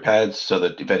the Etherpads so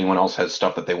that if anyone else has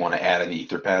stuff that they want to add in the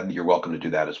Etherpad, you're welcome to do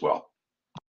that as well.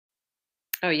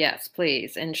 Oh, yes,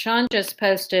 please. And Sean just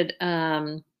posted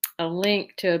a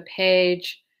link to a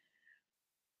page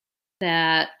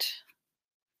that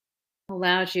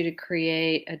allows you to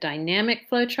create a dynamic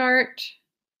flowchart,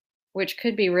 which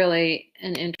could be really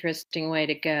an interesting way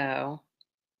to go.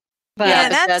 But yeah,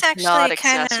 that's actually not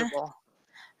accessible.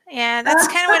 Yeah, that's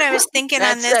kind of what I was thinking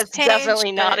on this page. That's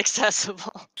definitely not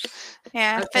accessible.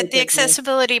 Yeah, okay, but the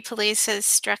accessibility police has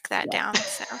struck that down.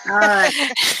 So. All right.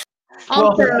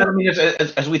 Well, I mean,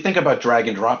 as we think about drag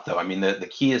and drop, though, I mean, the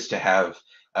key is to have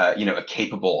you know, a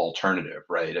capable alternative,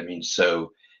 right? I mean,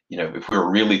 so you know, if we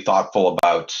were really thoughtful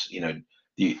about you know,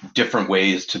 the different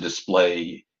ways to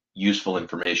display useful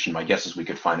information, my guess is we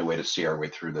could find a way to see our way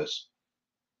through this.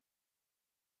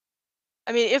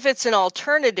 I mean, if it's an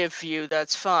alternative view,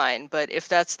 that's fine. But if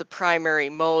that's the primary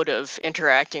mode of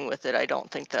interacting with it, I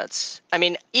don't think that's, I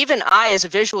mean, even I as a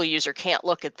visual user can't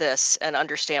look at this and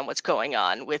understand what's going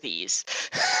on with ease.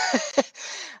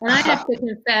 And I have to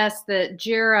confess that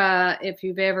Jira, if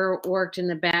you've ever worked in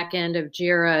the back end of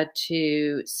Jira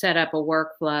to set up a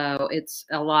workflow, it's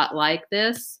a lot like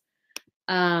this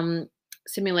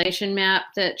simulation map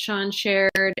that Sean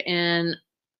shared. And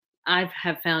I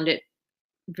have found it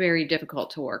very difficult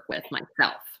to work with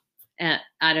myself. And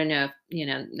I don't know if, you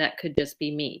know, that could just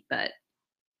be me, but.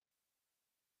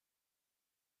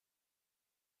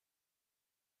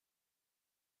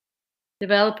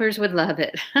 Developers would love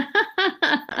it.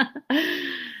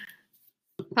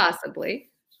 Possibly.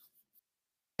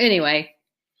 Anyway.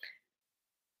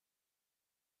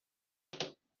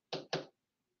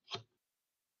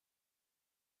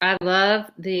 I love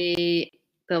the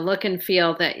look and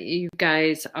feel that you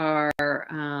guys are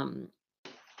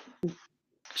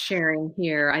sharing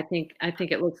here. I think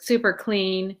it looks super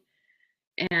clean,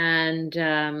 and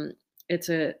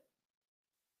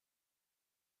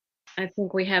I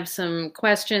think we have some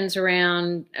questions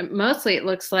around. Mostly, it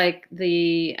looks like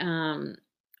the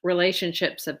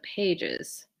relationships of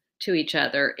pages to each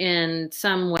other in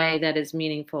some way that is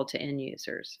meaningful to end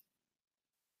users.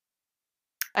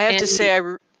 I have to say,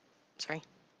 sorry.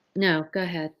 No, go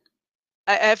ahead.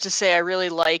 I have to say, I really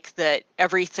like that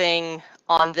everything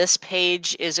on this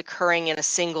page is occurring in a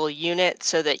single unit,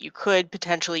 so that you could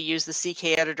potentially use the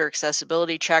CK Editor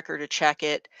accessibility checker to check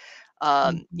it.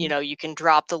 You know, you can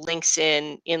drop the links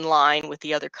in line with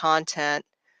the other content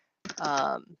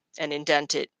and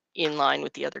indent it in line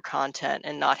with the other content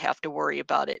and not have to worry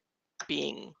about it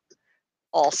being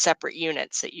all separate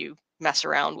units that you mess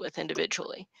around with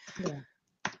individually.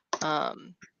 Yeah.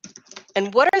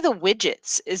 And what are the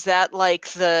widgets? Is that like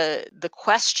the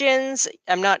questions?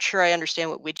 I'm not sure I understand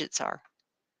what widgets are.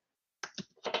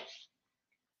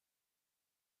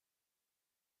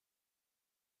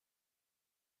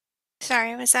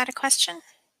 Sorry, was that a question?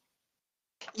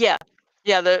 Yeah.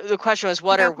 Yeah, the question was,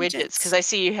 what are About widgets? Because I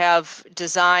see you have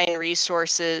design,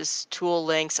 resources, tool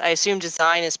links. I assume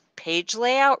design is page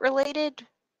layout related?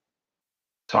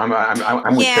 So I'm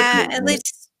with yeah, Tiffany. at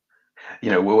least You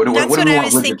know, what do that's we what I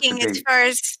want was widgets thinking to as be? far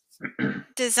as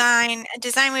design.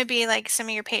 Design would be like some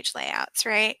of your page layouts,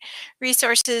 right?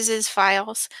 Resources is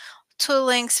files. Tool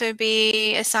links would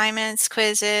be assignments,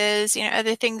 quizzes, you know,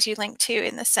 other things you link to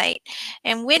in the site.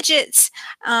 And widgets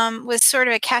was sort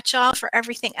of a catch-all for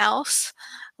everything else,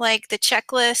 like the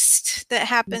checklist that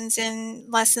happens in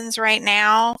lessons right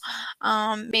now,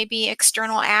 maybe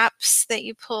external apps that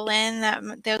you pull in,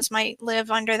 that those might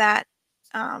live under that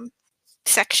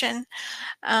section.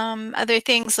 Other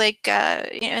things like you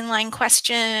know, inline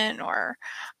question or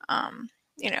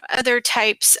you know, other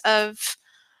types of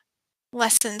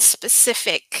lesson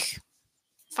specific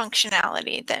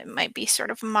functionality that might be sort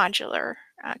of modular,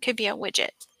 could be a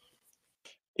widget.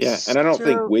 Yeah, and I don't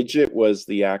think widget was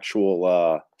the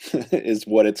actual is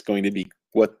what it's going to be,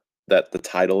 what that the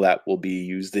title that will be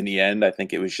used in the end. I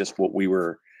think it was just what we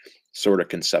were sort of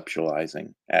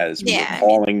conceptualizing as we were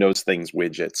calling those things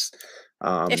widgets.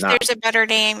 If there's a better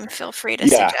name, feel free to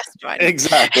suggest one.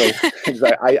 Exactly.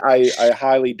 Exactly. I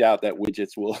highly doubt that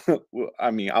widgets will.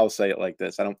 I mean, I'll say it like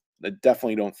this: I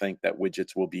definitely don't think that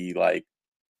widgets will be like,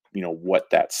 you know, what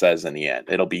that says in the end.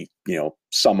 It'll be, you know,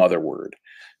 some other word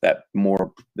that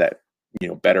you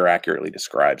know, better accurately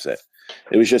describes it.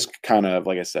 It was just kind of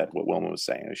like I said, what Wilma was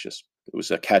saying. It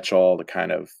was a catch-all to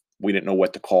kind of, we didn't know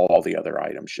what to call all the other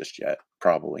items just yet,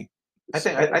 probably.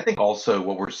 I think also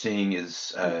what we're seeing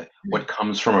is what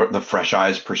comes from the fresh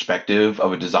eyes perspective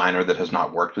of a designer that has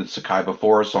not worked with Sakai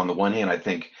before. So on the one hand, I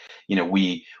think, you know,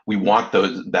 we want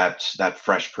that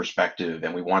fresh perspective,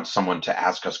 and we want someone to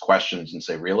ask us questions and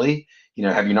say, really, you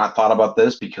know, have you not thought about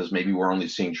this? Because maybe we're only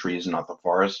seeing trees and not the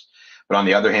forest. But on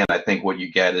the other hand, I think what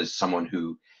you get is someone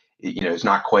who, you know, is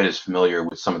not quite as familiar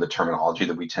with some of the terminology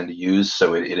that we tend to use,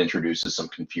 so it introduces some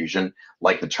confusion,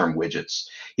 like the term widgets.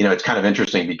 You know, it's kind of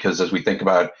interesting because as we think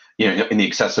about, you know, in the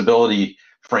accessibility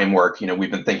framework, you know,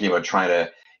 we've been thinking about trying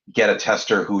to get a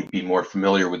tester who would be more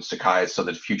familiar with Sakai so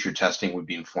that future testing would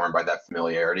be informed by that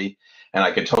familiarity. And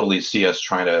I could totally see us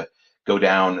trying to go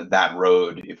down that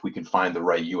road if we can find the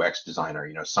right UX designer,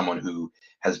 you know, someone who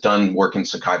has done work in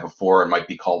Sakai before and might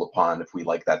be called upon if we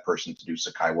like that person to do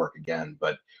Sakai work again.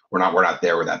 But we're not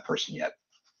there with that person yet.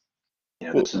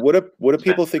 You know, what do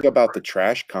people think about the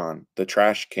trash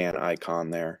can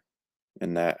icon there,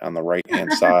 in that on the right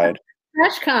hand side?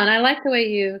 TrashCon. I like the way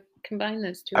you combine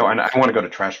those two. I want to go to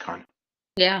TrashCon.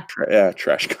 Yeah. Yeah,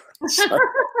 TrashCon. Sorry.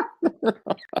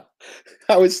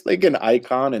 I was thinking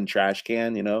icon and trash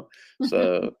can, you know,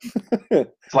 so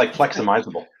it's like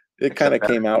fleximizable. It kind of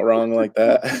came out wrong like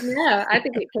that. No, I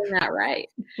think it came out right.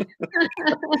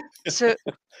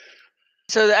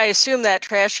 So I assume that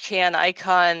trash can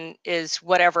icon is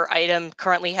whatever item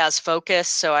currently has focus.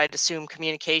 So I'd assume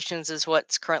communications is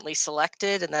what's currently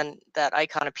selected, and then that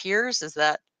icon appears. Is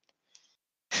that?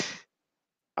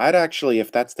 I'd actually,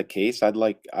 if that's the case,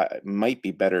 it might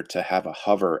be better to have a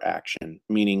hover action,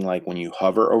 meaning like when you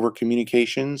hover over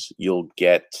communications, you'll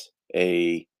get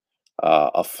a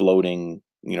floating,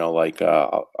 you know, like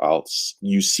I'll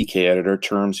use CK editor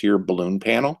terms here, balloon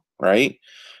panel, right?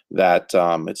 That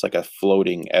it's like a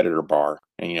floating editor bar,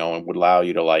 and you know, it would allow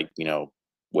you to, like, you know,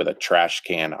 with a trash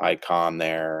can icon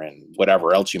there and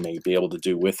whatever else you may be able to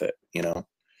do with it, you know.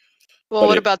 Well,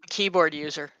 what about the keyboard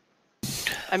user?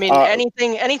 I mean,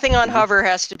 anything on hover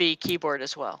has to be keyboard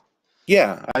as well.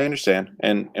 Yeah, I understand,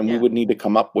 and we would need to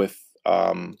come up with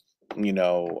you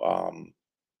know,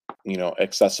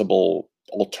 accessible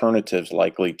alternatives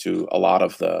likely to a lot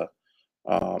of the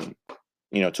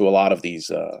you know, to a lot of these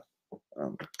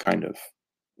kind of,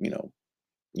 you know,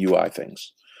 UI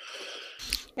things.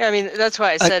 Yeah, I mean, that's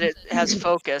why I said it has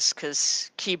focus,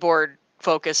 because keyboard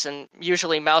focus and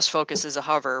usually mouse focus is a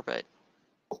hover, but.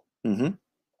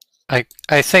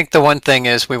 I think the one thing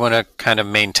is we want to kind of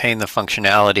maintain the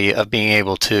functionality of being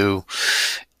able to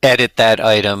edit that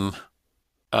item,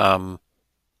 add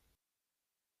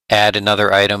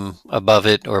another item above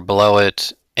it or below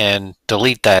it, and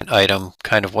delete that item,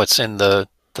 kind of what's in the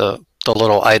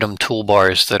little item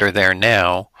toolbars that are there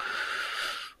now.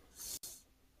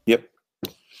 Yep.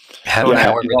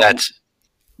 However, that's...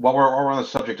 While we're on the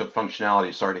subject of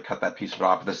functionality, sorry to cut that piece of it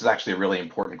off, but this is actually a really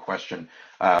important question.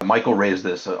 Michael raised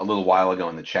this a little while ago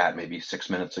in the chat, maybe 6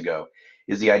 minutes ago.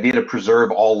 Is the idea to preserve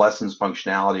all lessons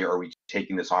functionality, or are we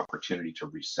taking this opportunity to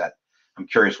reset? I'm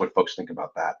curious what folks think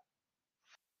about that.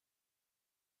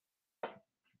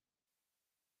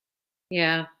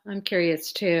 Yeah, I'm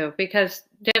curious too, because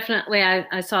definitely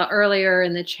I saw earlier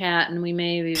in the chat, and we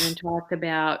may have even talked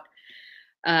about,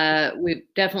 we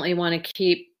definitely want to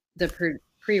keep the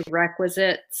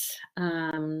prerequisites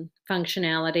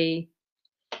functionality.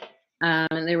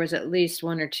 And there was at least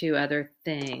one or two other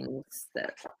things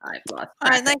that I've lost track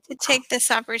of. I'd like to take this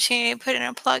opportunity to put in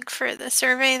a plug for the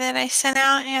survey that I sent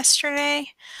out yesterday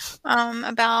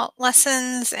about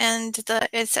lessons, and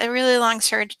it's a really long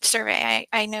survey.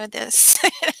 I know this.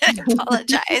 I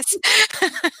apologize. I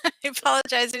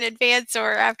apologize in advance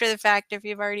or after the fact if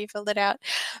you've already filled it out.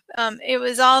 It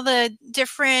was all the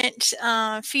different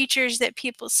features that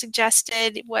people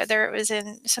suggested, whether it was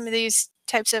in some of these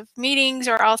types of meetings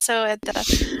or also at the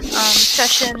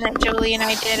session that Jolie and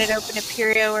I did at Open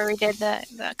Apereo, where we did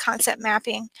the concept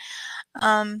mapping.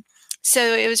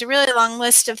 So it was a really long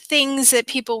list of things that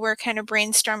people were kind of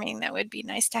brainstorming that would be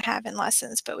nice to have in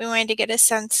lessons, but we wanted to get a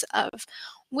sense of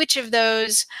which of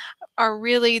those are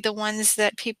really the ones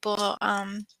that people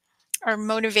are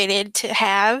motivated to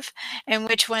have, and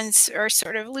which ones are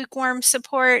sort of lukewarm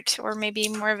support or maybe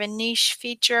more of a niche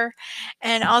feature.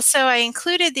 And also I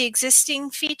included the existing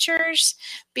features,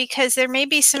 because there may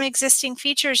be some existing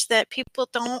features that people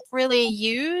don't really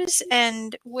use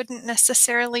and wouldn't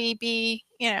necessarily be,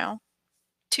 you know,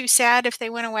 too sad if they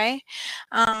went away.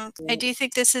 I do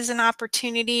think this is an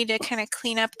opportunity to kind of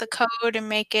clean up the code and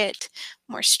make it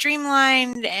more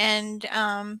streamlined and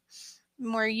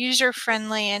more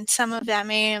user-friendly, and some of that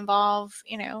may involve,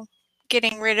 you know,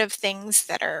 getting rid of things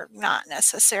that are not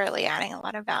necessarily adding a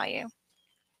lot of value.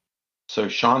 So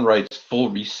Sean writes full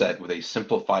reset with a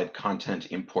simplified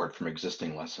content import from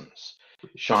existing lessons.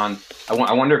 Sean,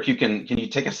 I wonder if you can you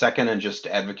take a second and just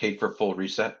advocate for full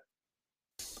reset?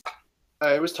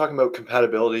 I was talking about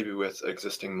compatibility with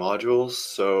existing modules,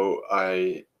 so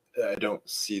I don't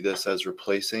see this as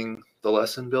replacing the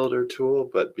lesson builder tool,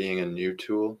 but being a new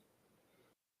tool.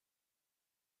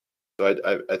 So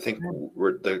I think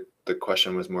the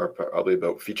question was more probably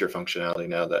about feature functionality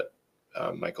now that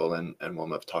Michael and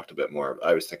Wilma have talked a bit more.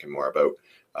 I was thinking more about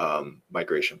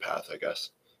migration path, I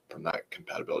guess, from that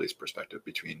compatibilities perspective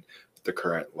between the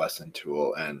current lesson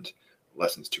tool and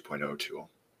lessons 2.0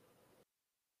 tool.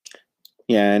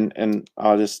 Yeah, and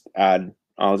I'll just add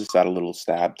a little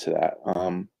stab to that.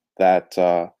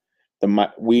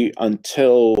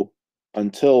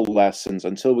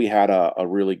 Until we had a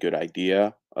really good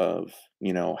idea of,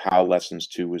 you know, how lessons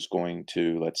 2 was going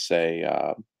to, let's say,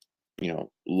 you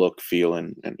know, look, feel,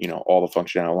 and you know, all the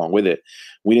functionality along with it,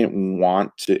 we didn't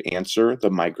want to answer the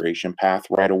migration path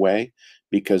right away,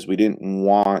 because we didn't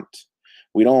want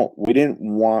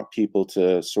people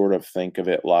to sort of think of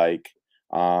it like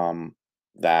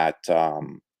that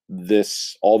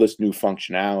all this new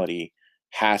functionality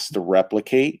has to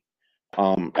replicate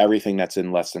everything that's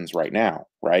in lessons right now,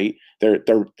 right?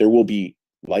 There will be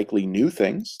likely new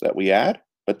things that we add,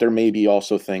 but there may be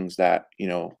also things that,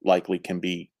 likely can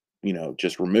be,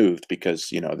 just removed because,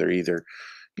 they're either,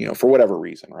 for whatever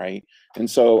reason, right? And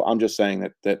so I'm just saying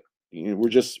that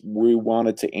we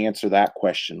wanted to answer that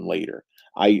question later.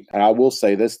 I will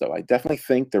say this though, I definitely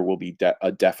think there will be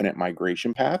a definite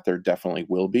migration path. There definitely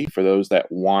will be for those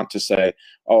that want to say,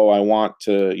 oh, I want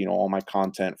to, all my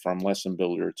content from Lesson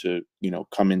Builder to,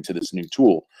 come into this new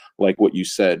tool, like what you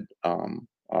said,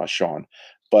 Sean.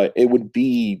 But it would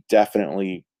be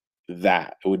definitely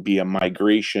that. It would be a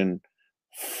migration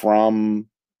from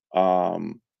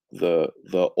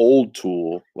the old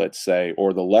tool, let's say,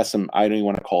 or the lesson. I don't even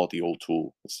want to call it the old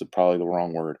tool. It's probably the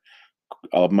wrong word.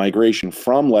 Migration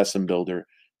from Lesson Builder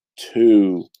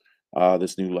to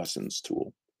this new lessons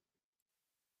tool.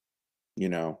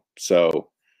 So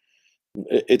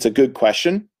it's a good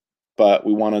question, but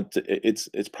we wanted to.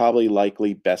 It's probably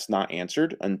likely best not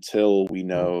answered until we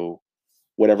know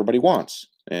what everybody wants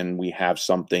and we have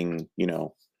something,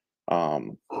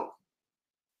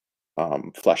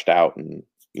 fleshed out and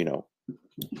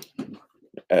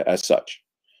as such.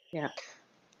 Yeah.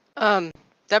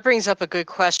 That brings up a good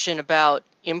question about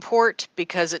import,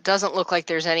 because it doesn't look like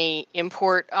there's any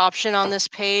import option on this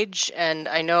page. And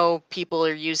I know people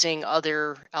are using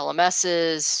other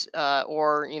LMSs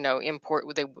or,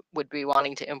 import, they would be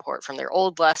wanting to import from their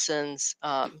old lessons.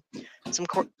 Some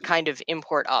kind of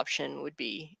import option would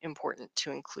be important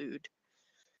to include.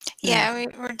 Yeah,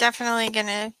 we're definitely going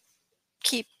to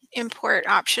keep import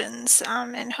options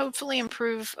and hopefully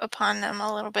improve upon them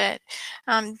a little bit.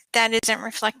 That isn't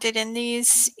reflected in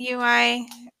these UI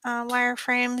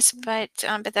wireframes, but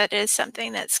that is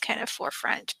something that's kind of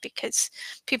forefront because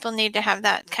people need to have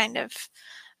that kind of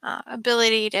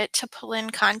ability to pull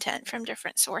in content from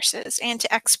different sources and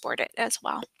to export it as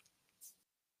well.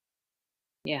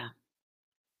 Yeah.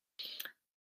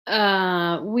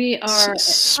 We are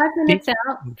 5 minutes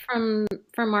out from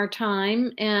our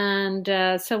time, and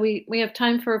so we have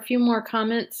time for a few more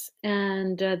comments,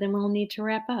 and then we'll need to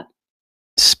wrap up.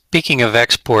 Speaking of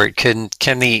export,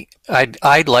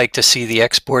 I'd like to see the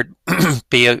export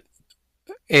be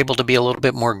able to be a little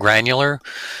bit more granular,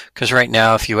 because right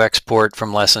now if you export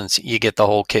from lessons, you get the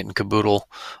whole kit and caboodle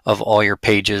of all your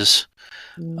pages.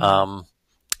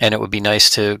 And it would be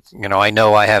nice to, I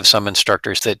know I have some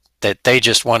instructors that they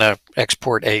just want to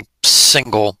export a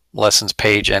single lessons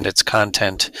page and its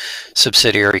content,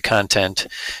 subsidiary content,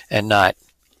 and not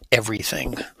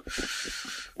everything.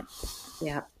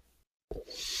 Yeah.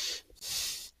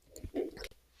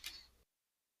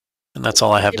 And that's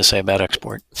all I have to say about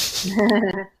export.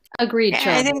 Agreed,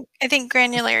 Charlie. I think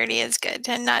granularity is good,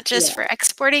 and not just for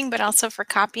exporting, but also for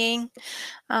copying.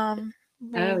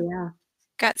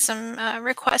 Got some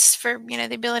requests for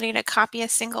the ability to copy a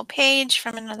single page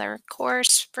from another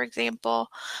course, for example,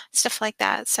 stuff like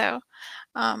that. So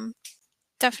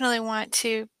definitely want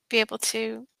to be able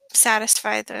to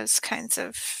satisfy those kinds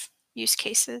of use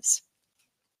cases.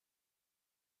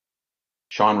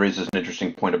 Sean raises an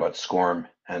interesting point about SCORM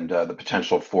and the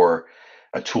potential for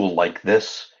a tool like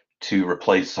this to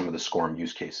replace some of the SCORM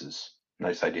use cases.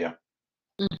 Nice idea.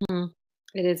 Mm-hmm.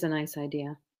 It is a nice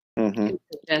idea. Mm-hmm.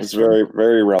 It's very,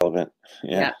 very relevant.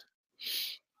 Yeah.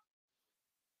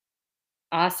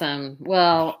 Awesome.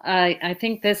 Well, I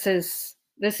think this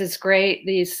is great.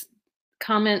 These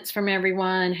comments from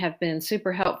everyone have been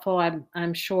super helpful.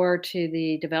 I'm sure to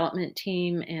the development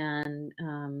team, and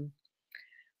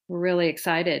we're really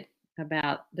excited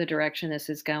about the direction this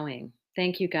is going.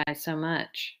 Thank you guys so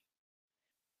much.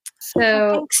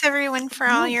 Well, thanks everyone for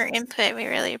all your input. We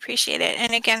really appreciate it.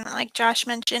 And again, like Josh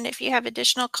mentioned, if you have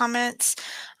additional comments,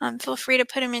 feel free to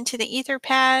put them into the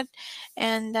Etherpad,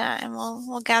 and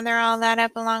we'll gather all that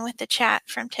up along with the chat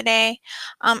from today.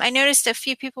 I noticed a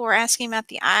few people were asking about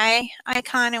the eye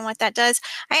icon and what that does.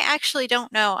 I actually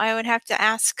don't know. I would have to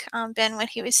ask Ben what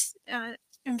he was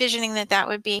envisioning that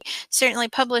would be. Certainly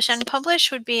publish, unpublish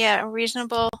would be a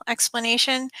reasonable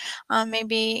explanation.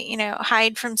 Maybe,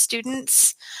 hide from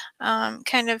students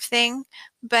kind of thing.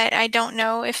 But I don't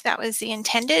know if that was the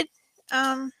intended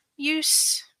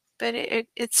use, but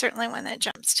it's certainly one that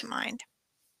jumps to mind.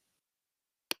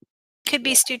 Could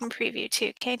be student preview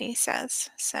too, Katie says.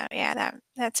 So yeah,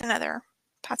 that's another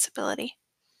possibility.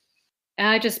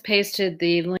 I just pasted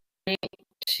the link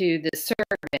to the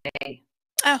survey.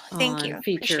 Oh, thank you.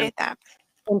 Appreciate that.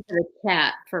 Into the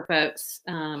chat for folks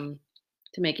to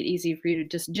make it easy for you to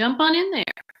just jump on in there.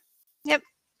 Yep.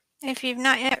 If you've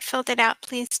not yet filled it out,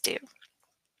 please do.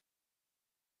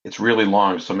 It's really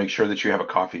long, so make sure that you have a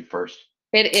coffee first.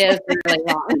 It is really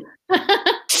long.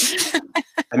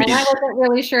 I mean, and I wasn't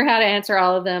really sure how to answer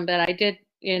all of them, but I did,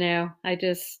 I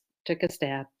just took a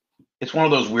stab. It's one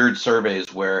of those weird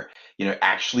surveys where,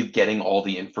 actually getting all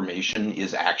the information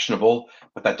is actionable,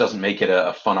 but that doesn't make it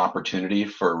a fun opportunity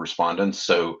for respondents.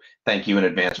 So thank you in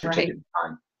advance for taking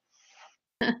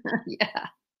the time. Yeah.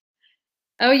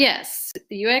 Oh, yes.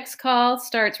 The UX call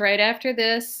starts right after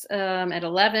this at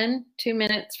 11, 2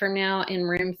 minutes from now in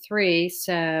room 3.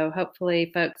 So hopefully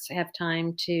folks have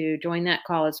time to join that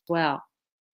call as well.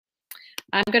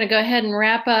 I'm going to go ahead and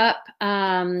wrap up.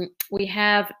 We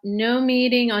have no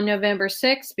meeting on November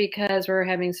 6th because we're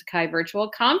having Sakai Virtual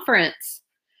Conference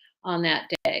on that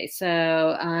day.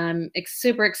 So I'm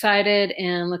super excited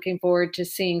and looking forward to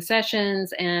seeing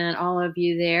sessions and all of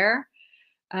you there.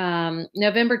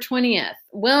 November 20th,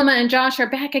 Wilma and Josh are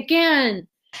back again.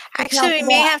 Actually, we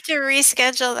may have to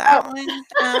reschedule that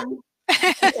one.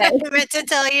 Okay. I meant to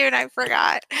tell you and I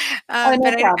forgot. No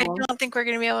but I problem. don't think we're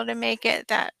going to be able to make it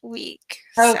that week.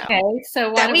 Okay,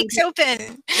 so that week's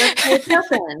open. It's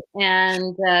open.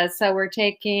 And so we're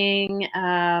taking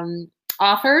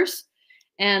offers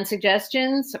and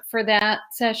suggestions for that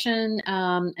session.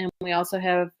 And we also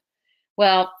have,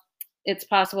 it's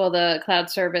possible the cloud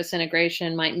service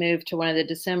integration might move to one of the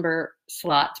December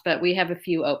slots, but we have a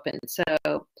few open. So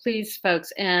please,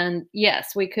 folks, and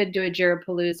yes, we could do a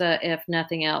Jirapalooza if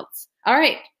nothing else. All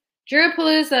right,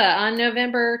 Jirapalooza on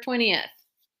November 20th.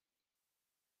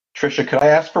 Tricia, could I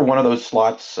ask for one of those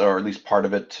slots, or at least part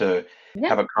of it, to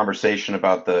have a conversation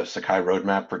about the Sakai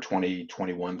roadmap for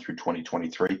 2021 through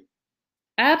 2023?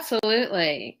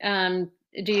 Absolutely.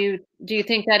 Do you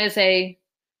think that is a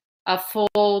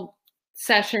full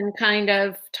session kind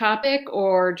of topic,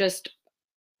 or just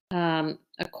a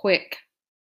quick?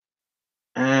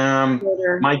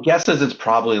 My guess is it's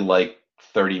probably like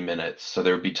 30 minutes, so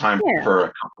there would be time for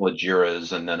a couple of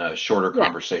Jiras and then a shorter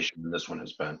conversation than this one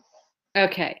has been.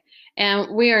 Okay, and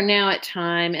we are now at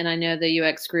time, and I know the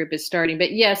UX group is starting,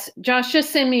 but yes, Josh, just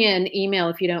send me an email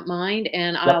if you don't mind,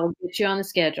 and I'll get you on the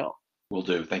schedule. Will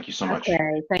do. Thank you so much.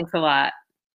 Okay, thanks a lot.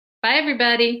 Bye,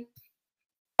 everybody.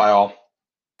 Bye, all.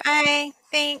 Bye.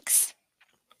 Thanks.